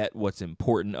get what's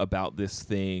important about this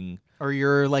thing. Or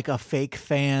you're like a fake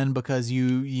fan because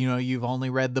you've only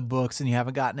read the books and you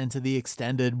haven't gotten into the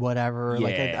extended whatever.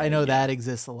 Like I know that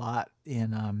exists a lot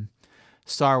in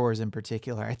Star Wars in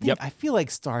particular. I feel like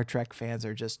Star Trek fans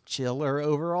are just chiller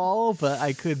overall, but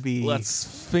I could be. Let's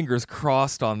fingers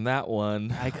crossed on that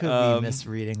one. I could be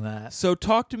misreading that. So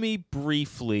talk to me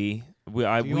briefly. Do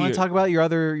you want to talk about your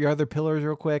other pillars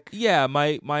real quick? Yeah,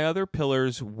 my other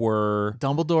pillars were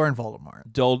Dumbledore and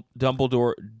Voldemort.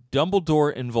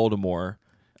 Dumbledore and Voldemort.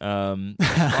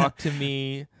 Talk to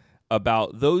me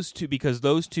about those two, because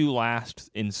those two last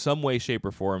in some way, shape,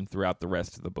 or form throughout the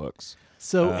rest of the books.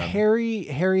 So Harry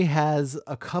has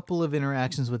a couple of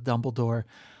interactions with Dumbledore,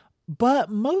 but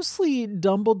mostly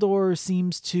Dumbledore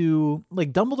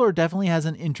Dumbledore definitely has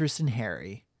an interest in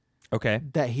Harry. Okay.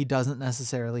 That he doesn't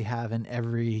necessarily have in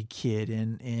every kid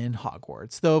in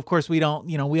Hogwarts. Though, of course, we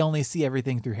only see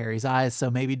everything through Harry's eyes. So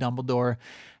maybe Dumbledore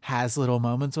has little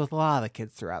moments with a lot of the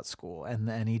kids throughout school, and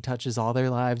then he touches all their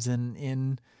lives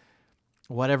in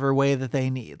whatever way that they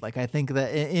need. Like, I think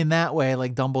that in that way,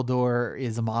 like, Dumbledore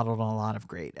is modeled on a lot of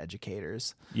great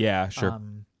educators. Yeah, sure.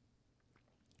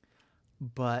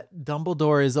 But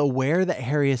Dumbledore is aware that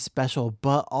Harry is special,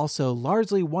 but also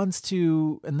largely wants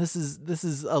to, and this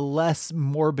is a less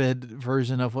morbid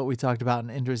version of what we talked about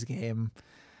in Ender's Game,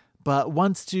 but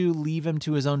wants to leave him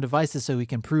to his own devices so he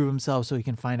can prove himself, so he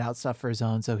can find out stuff for his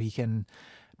own, so he can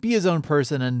be his own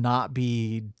person and not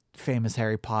be famous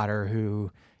Harry Potter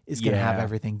who is going to have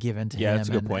everything given to him that's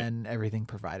a good point. And everything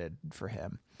provided for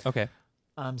him. Okay.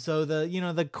 So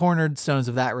the cornered stones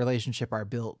of that relationship are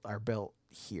built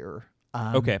here.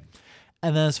 Okay.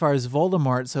 And then as far as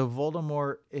Voldemort, so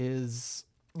Voldemort is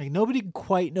like, nobody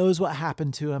quite knows what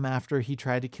happened to him after he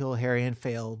tried to kill Harry and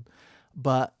failed,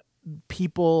 but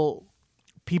people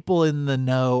in the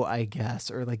know, I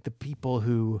guess, or like the people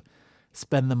who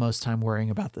spend the most time worrying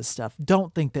about this stuff,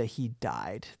 don't think that he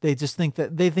died. They just think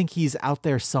he's out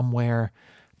there somewhere,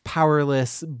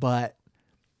 powerless, but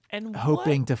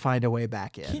hoping to find a way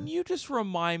back in. Can you just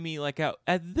remind me, like,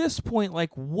 at this point,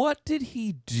 like, what did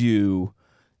he do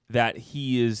that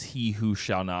he is he who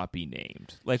shall not be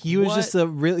named? Like, he was just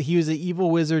he was an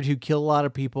evil wizard who killed a lot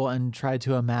of people and tried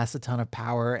to amass a ton of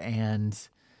power and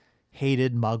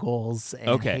hated muggles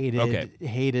and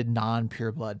hated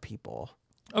non-pureblood people.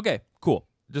 Okay, cool.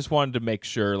 Just wanted to make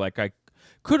sure, like, I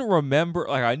couldn't remember,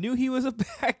 like, I knew he was a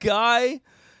bad guy,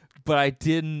 but I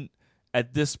didn't,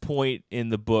 at this point in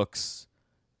the books,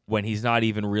 when he's not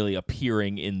even really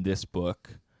appearing in this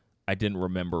book, I didn't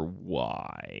remember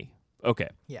why. Okay.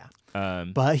 Yeah.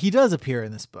 But he does appear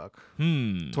in this book.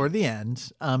 Toward the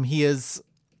end. He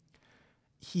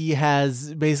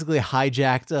has basically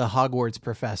hijacked a Hogwarts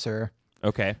professor.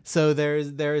 Okay. So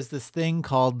there's this thing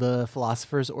called the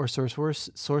Philosopher's or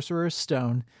Sorcerer's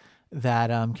Stone that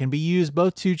can be used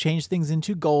both to change things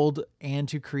into gold and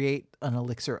to create an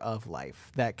elixir of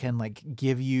life that can, like,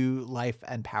 give you life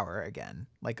and power again,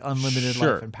 like unlimited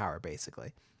life and power,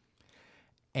 basically.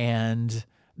 And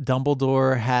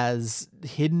Dumbledore has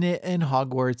hidden it in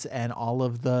Hogwarts, and all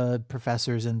of the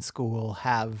professors in school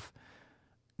have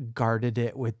guarded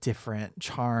it with different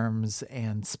charms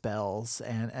and spells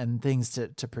and things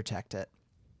to protect it.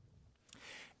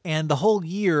 And the whole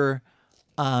year,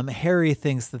 Harry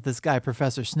thinks that this guy,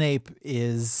 Professor Snape,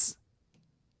 is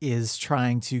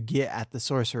trying to get at the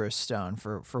Sorcerer's Stone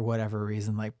for whatever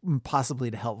reason, like possibly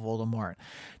to help Voldemort,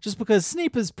 just because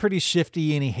Snape is pretty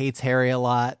shifty and he hates Harry a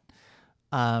lot.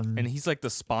 And he's like the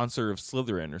sponsor of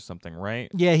Slytherin or something, right?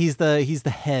 Yeah, he's the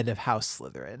head of House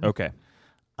Slytherin. Okay.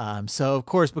 So of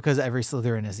course, because every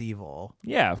Slytherin is evil.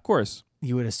 Yeah, of course.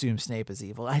 You would assume Snape is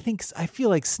evil. I feel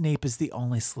like Snape is the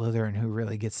only Slytherin who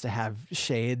really gets to have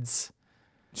shades.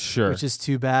 Sure. Which is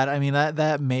too bad. I mean,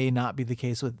 that may not be the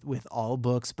case with all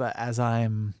books, but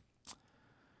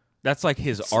that's like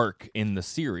his arc in the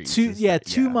series.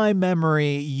 To my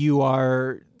memory, you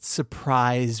are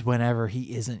surprised whenever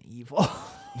he isn't evil.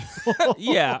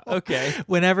 Yeah, okay.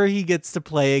 Whenever he gets to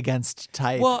play against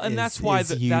type, that's why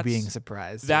being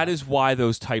surprised. That is why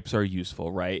those types are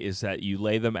useful, right? Is that you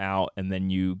lay them out and then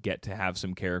you get to have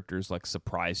some characters like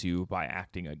surprise you by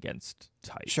acting against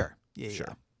type. Sure. Yeah. Sure.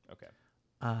 Yeah. Okay.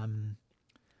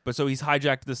 But so he's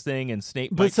hijacked this thing, and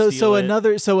Snape.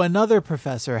 Another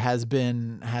professor has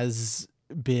been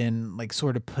like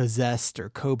sort of possessed or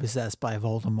co-possessed by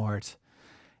Voldemort.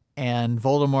 And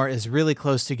Voldemort is really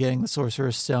close to getting the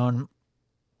Sorcerer's Stone.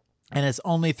 And it's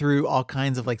only through all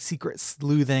kinds of like secret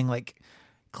sleuthing, like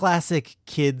classic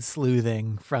kid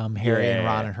sleuthing from Harry and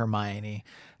Ron and Hermione,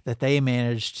 that they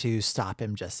managed to stop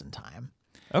him just in time.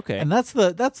 Okay. And that's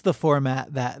the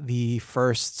format that the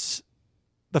first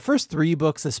The first 3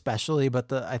 books especially,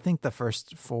 but I think the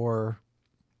first 4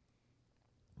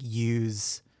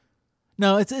 use.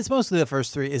 No, it's mostly the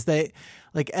first 3. Is they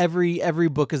like every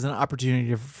book is an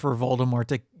opportunity for Voldemort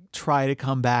to try to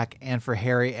come back, and for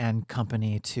Harry and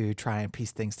company to try and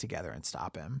piece things together and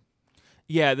stop him.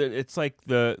 Yeah, it's like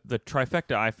the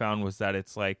trifecta I found was that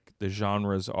it's like the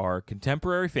genres are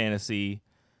contemporary fantasy,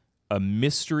 a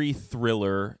mystery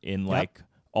thriller in like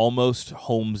almost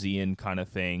Holmesian kind of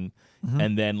thing,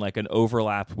 and then like an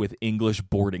overlap with English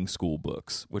boarding school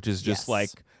books, which is just like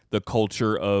the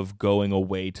culture of going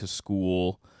away to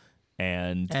school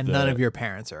and none of your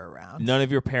parents are around. None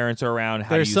of your parents are around.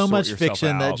 How There's do you so sort much yourself fiction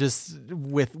out? that just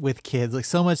with kids, like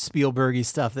so much Spielbergy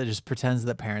stuff that just pretends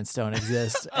that parents don't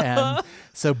exist. And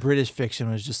so British fiction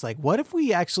was just like, what if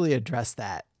we actually address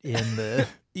that in the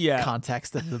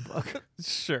context of the book?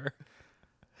 Sure.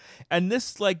 And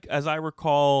this, like, as I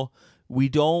recall, we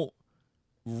don't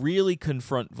really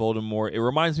confront Voldemort. It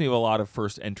reminds me of a lot of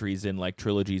first entries in like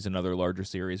trilogies and other larger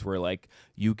series where like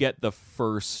you get the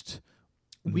first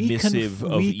missive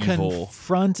of evil.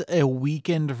 Confront a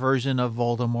weakened version of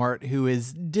Voldemort who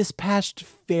is dispatched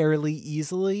fairly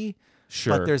easily.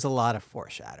 Sure. But there's a lot of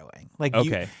foreshadowing. Like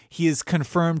he is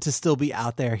confirmed to still be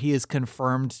out there. He is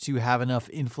confirmed to have enough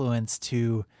influence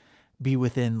to be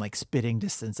within like spitting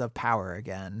distance of power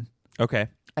again. Okay.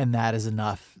 And that is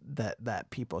enough that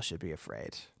people should be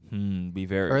afraid. Be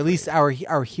very Or at afraid. least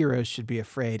our heroes should be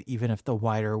afraid, even if the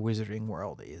wider wizarding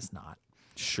world is not.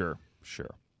 Sure.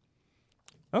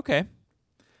 Okay.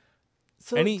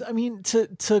 So I mean,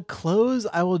 to close,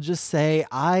 I will just say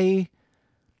I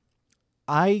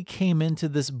came into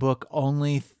this book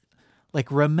only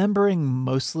like remembering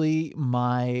mostly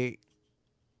my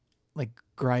like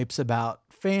gripes about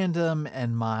fandom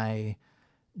and my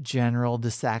general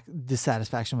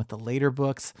dissatisfaction with the later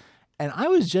books, and I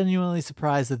was genuinely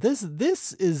surprised that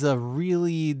this is a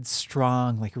really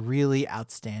strong, like really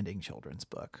outstanding children's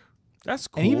book. That's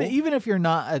cool. And even if you're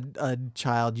not a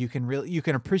child, you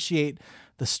can appreciate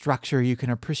the structure. You can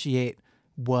appreciate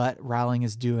what Rowling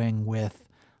is doing with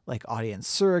like audience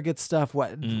surrogate stuff,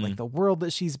 like the world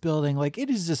that she's building. Like it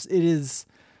is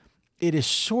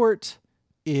short.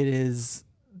 It is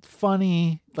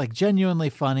funny, like genuinely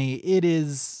funny. It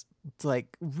is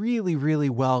like really, really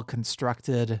well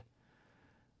constructed.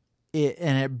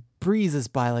 It breezes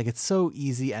by, like it's so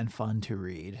easy and fun to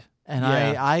read. And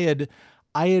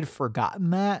I had forgotten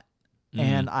that,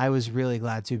 and I was really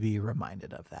glad to be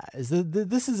reminded of that.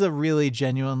 This is a really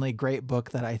genuinely great book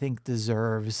that I think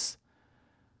deserves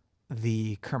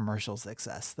the commercial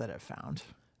success that it found.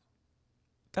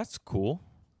 That's cool.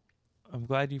 I'm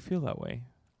glad you feel that way.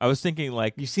 I was thinking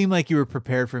like you seem like you were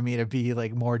prepared for me to be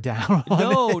like more down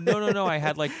on it. No. I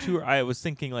had like I was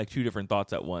thinking like 2 different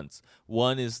thoughts at once.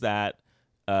 One is that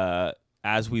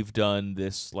as we've done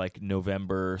this like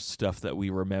November stuff that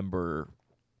we remember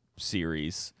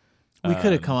series, we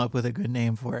could have come up with a good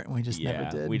name for it, and we just never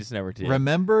did. We just never did.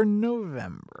 Remember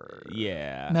November.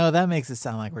 Yeah. No, that makes it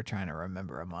sound like we're trying to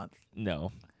remember a month.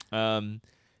 No.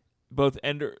 Both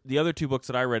the other 2 books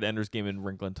that I read, Ender's Game and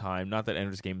Wrinkle in Time, not that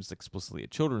Ender's Game is explicitly a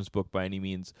children's book by any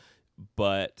means,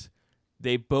 but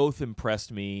they both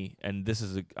impressed me, and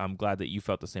I'm glad that you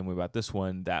felt the same way about this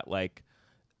one, that like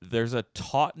there's a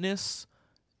tautness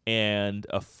and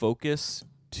a focus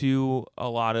to a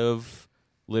lot of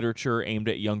literature aimed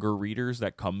at younger readers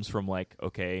that comes from like,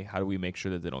 okay, how do we make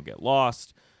sure that they don't get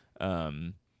lost?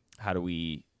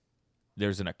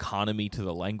 There's an economy to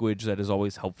the language that is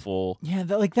always helpful. Yeah,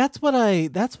 that's what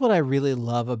I really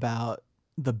love about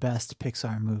the best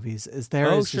Pixar movies is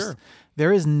there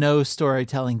is no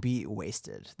storytelling beat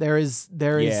wasted. There is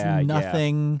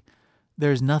nothing.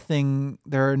 There's nothing.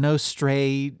 There are no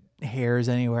stray hairs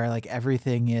anywhere. Like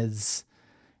everything is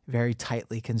very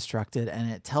tightly constructed,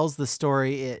 and it tells the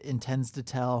story it intends to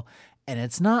tell, and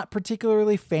it's not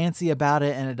particularly fancy about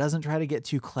it, and it doesn't try to get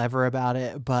too clever about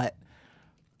it, but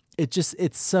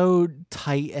it's so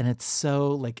tight, and it's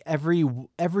so like every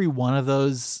one of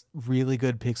those really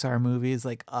good Pixar movies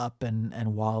like Up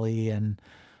and WALL-E and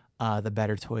the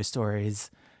better Toy Stories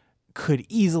could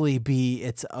easily be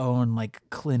its own like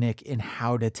clinic in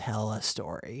how to tell a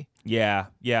story. Yeah.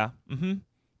 Mm-hmm.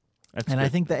 I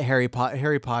think that Harry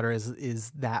Potter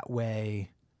is that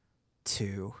way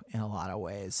too in a lot of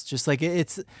ways. Just like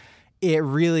it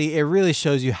really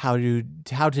shows you how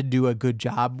to do a good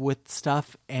job with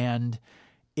stuff, and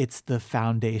it's the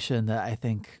foundation that I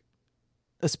think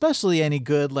especially any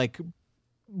good like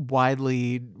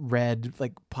widely read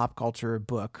like pop culture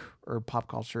book or pop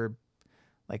culture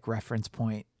like reference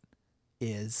point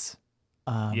is.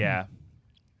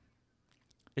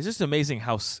 It's just amazing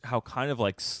how kind of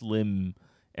like slim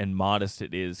and modest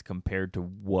it is compared to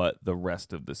what the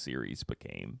rest of the series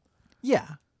became. Yeah.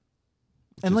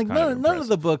 And like none of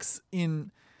the books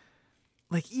in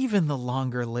like even the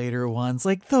longer later ones,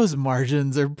 like those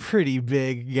margins are pretty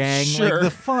big, gang. Sure. Like the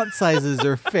font sizes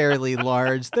are fairly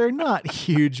large. They're not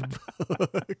huge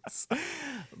books.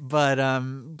 But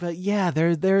yeah,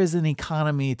 there is an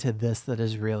economy to this that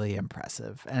is really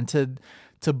impressive. And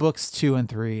to books 2 and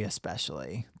 3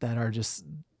 especially that are just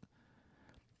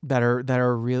that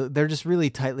are real, they're just really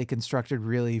tightly constructed,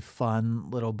 really fun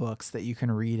little books that you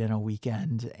can read in a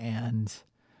weekend and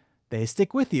they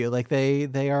stick with you. Like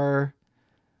there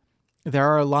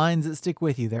are lines that stick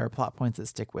with you. There are plot points that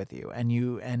stick with you.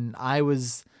 And I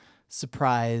was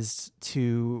surprised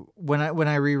to when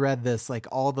I reread this, like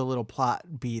all the little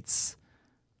plot beats.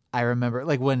 I remember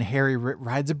like when Harry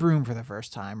rides a broom for the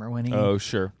first time, or when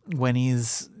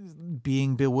he's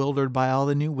being bewildered by all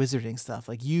the new wizarding stuff.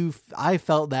 Like I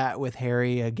felt that with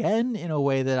Harry again in a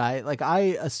way that I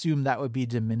assumed that would be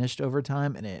diminished over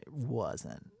time, and it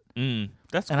wasn't.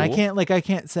 That's and cool. I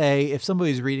can't say if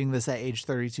somebody's reading this at age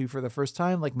 32 for the first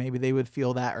time, like maybe they would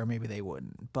feel that or maybe they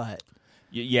wouldn't. But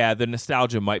yeah, the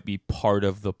nostalgia might be part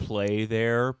of the play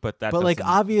there, but like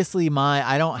obviously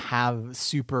I don't have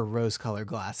super rose-colored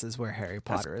glasses where Harry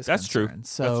Potter is concerned. True.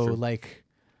 So that's true. like,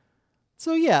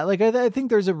 so yeah, like I think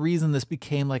there's a reason this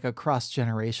became like a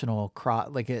cross-generational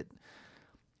like it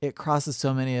crosses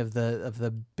so many of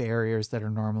the barriers that are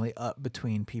normally up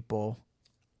between people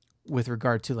with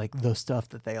regard to like the stuff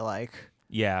that they like.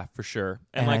 Yeah, for sure.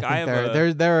 And like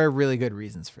there are really good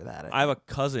reasons for that. I have a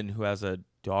cousin who has a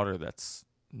daughter that's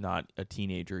not a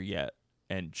teenager yet,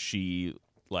 and she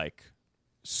like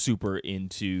super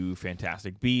into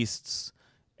Fantastic Beasts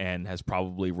and has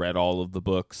probably read all of the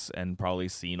books and probably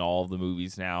seen all of the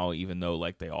movies now, even though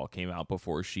like they all came out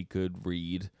before she could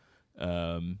read.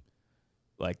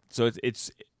 Like so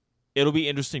it'll be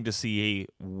interesting to see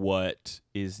what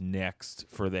is next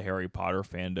for the Harry Potter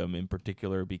fandom in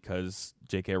particular, because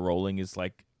J.K. Rowling is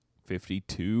like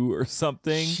 52 or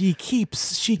something. She keeps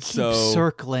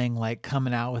circling, like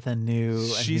coming out with a new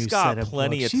got set of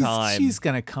plenty books. of time. She's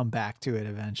gonna come back to it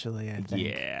eventually, I think.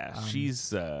 Yeah,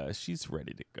 she's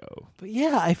ready to go. But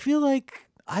yeah, I feel like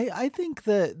I think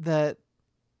that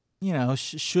you know,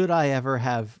 should I ever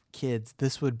have kids,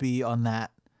 this would be on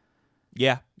that.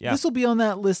 Yeah. This will be on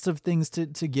that list of things to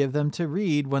give them to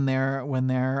read when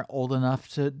they're old enough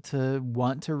to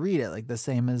want to read it, like the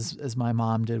same as my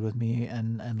mom did with me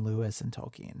and Lewis and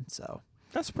Tolkien. So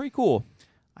that's pretty cool.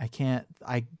 I can't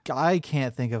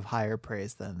think of higher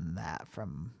praise than that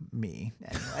from me.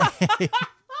 Anyway.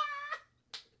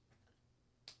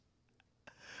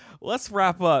 Let's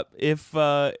wrap up. If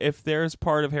there's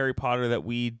part of Harry Potter that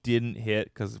we didn't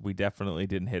hit, because we definitely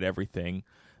didn't hit everything.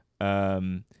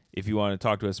 If you want to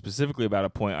talk to us specifically about a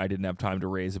point I didn't have time to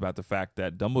raise about the fact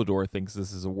that Dumbledore thinks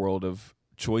this is a world of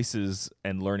choices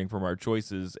and learning from our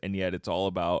choices, and yet it's all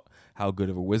about how good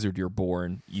of a wizard you're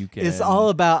born. It's all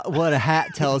about what a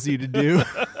hat tells you to do.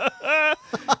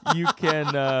 You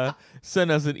can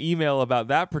send us an email about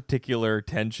that particular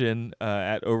tension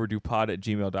at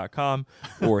overduepod@gmail.com,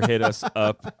 or hit us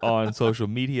up on social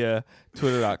media,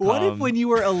 twitter.com. What if when you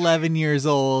were 11 years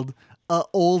old, an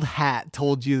old hat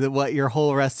told you that what your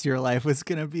whole rest of your life was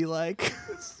going to be like?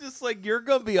 It's just like, you're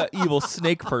going to be an evil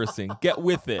snake person. Get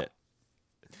with it.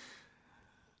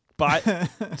 But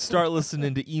start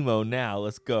listening to emo now.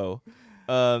 Let's go.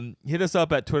 Hit us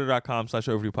up at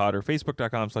twitter.com/overduepod or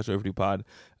facebook.com/overduepod.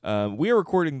 We are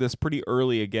recording this pretty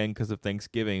early again because of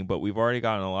Thanksgiving, but we've already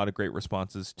gotten a lot of great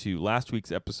responses to last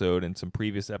week's episode and some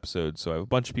previous episodes, so I have a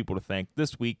bunch of people to thank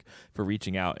this week for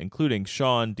reaching out, including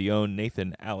Sean, Dion,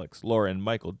 Nathan, Alex, Lauren,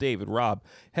 Michael, David, Rob,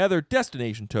 Heather,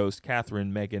 Destination Toast,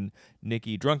 Catherine, Megan,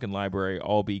 Nikki, Drunken Library,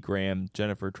 Albie, Graham,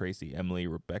 Jennifer, Tracy, Emily,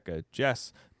 Rebecca,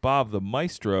 Jess, Bob the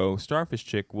Maestro, Starfish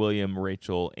Chick, William,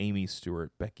 Rachel, Amy,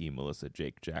 Stewart, Becky, Melissa,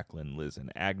 Jake, Jacqueline, Liz,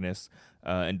 and Agnes,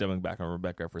 and dumbing back on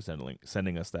Rebecca for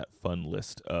sending us that fun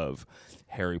list of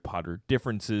Harry Potter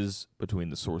differences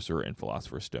between the Sorcerer and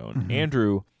Philosopher's Stone. Mm-hmm.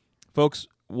 Andrew, folks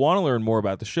want to learn more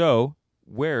about the show.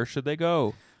 Where should they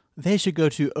go? They should go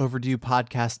to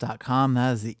overduepodcast.com.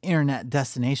 That is the internet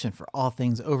destination for all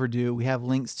things Overdue. We have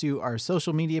links to our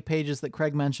social media pages that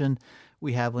Craig mentioned.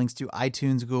 We have links to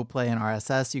iTunes, Google Play, and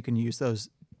RSS. You can use those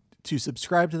to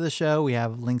subscribe to the show. We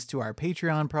have links to our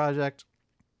Patreon project.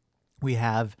 We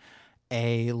have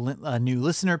a new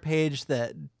listener page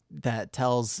that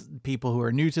tells people who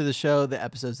are new to the show the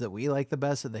episodes that we like the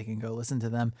best so they can go listen to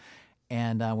them.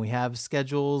 And we have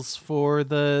schedules for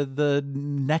the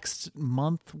next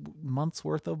month's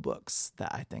worth of books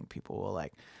that I think people will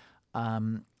like.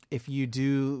 if you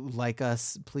do like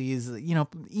us, please,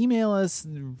 email us,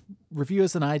 review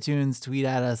us on iTunes, tweet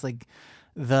at us. Like,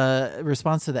 the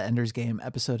response to the Ender's Game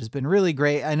episode has been really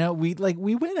great. I know we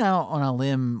went out on a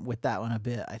limb with that one a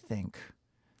bit, I think.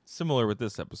 Similar with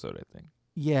this episode, I think.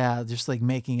 Yeah, just like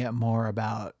making it more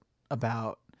about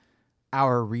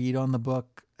our read on the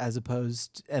book as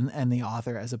opposed and the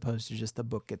author as opposed to just the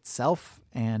book itself.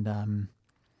 And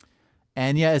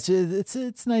yeah,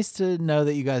 it's nice to know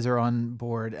that you guys are on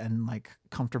board and like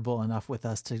comfortable enough with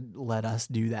us to let us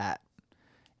do that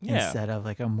instead of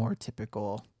like a more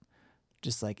typical,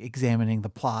 just like examining the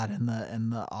plot and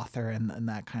the author and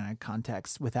that kind of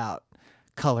context without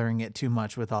coloring it too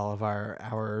much with all of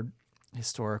our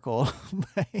historical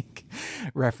like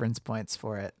reference points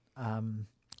for it. And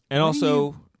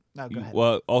also, go ahead.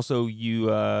 Well, also you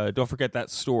don't forget that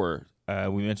store.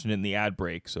 We mentioned it in the ad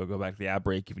break, so go back to the ad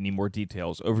break if you need more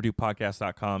details.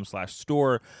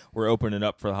 overduepodcast.com/store. We're opening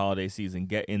up for the holiday season.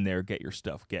 Get in there, get your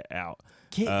stuff, get out.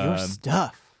 Get your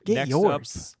stuff. Get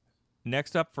yours.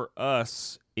 Next up for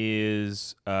us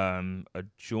is a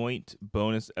joint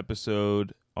bonus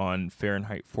episode on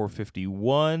Fahrenheit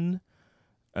 451.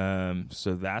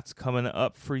 So that's coming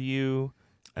up for you.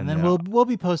 And then we'll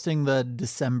be posting the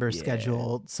December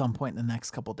schedule at some point in the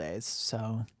next couple days.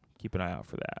 So keep an eye out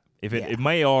for that. It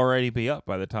may already be up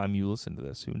by the time you listen to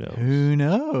this. Who knows? Who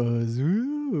knows?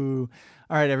 Ooh.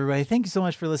 All right, everybody. Thank you so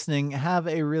much for listening. Have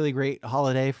a really great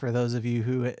holiday for those of you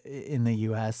who in the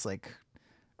U.S.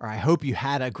 Or I hope you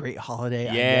had a great holiday.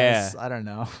 Yeah. I guess. I don't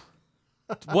know.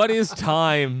 What is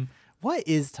time? What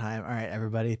is time? All right,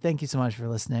 everybody. Thank you so much for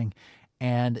listening.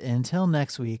 And until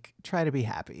next week, try to be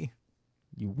happy.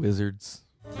 You wizards.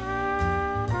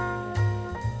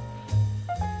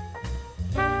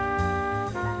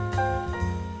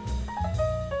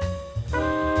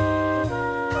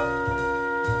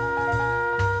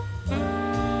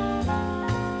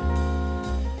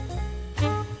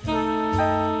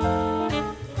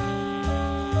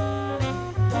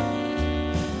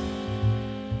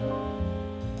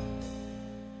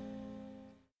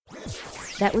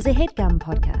 That was a HeadGum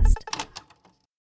podcast.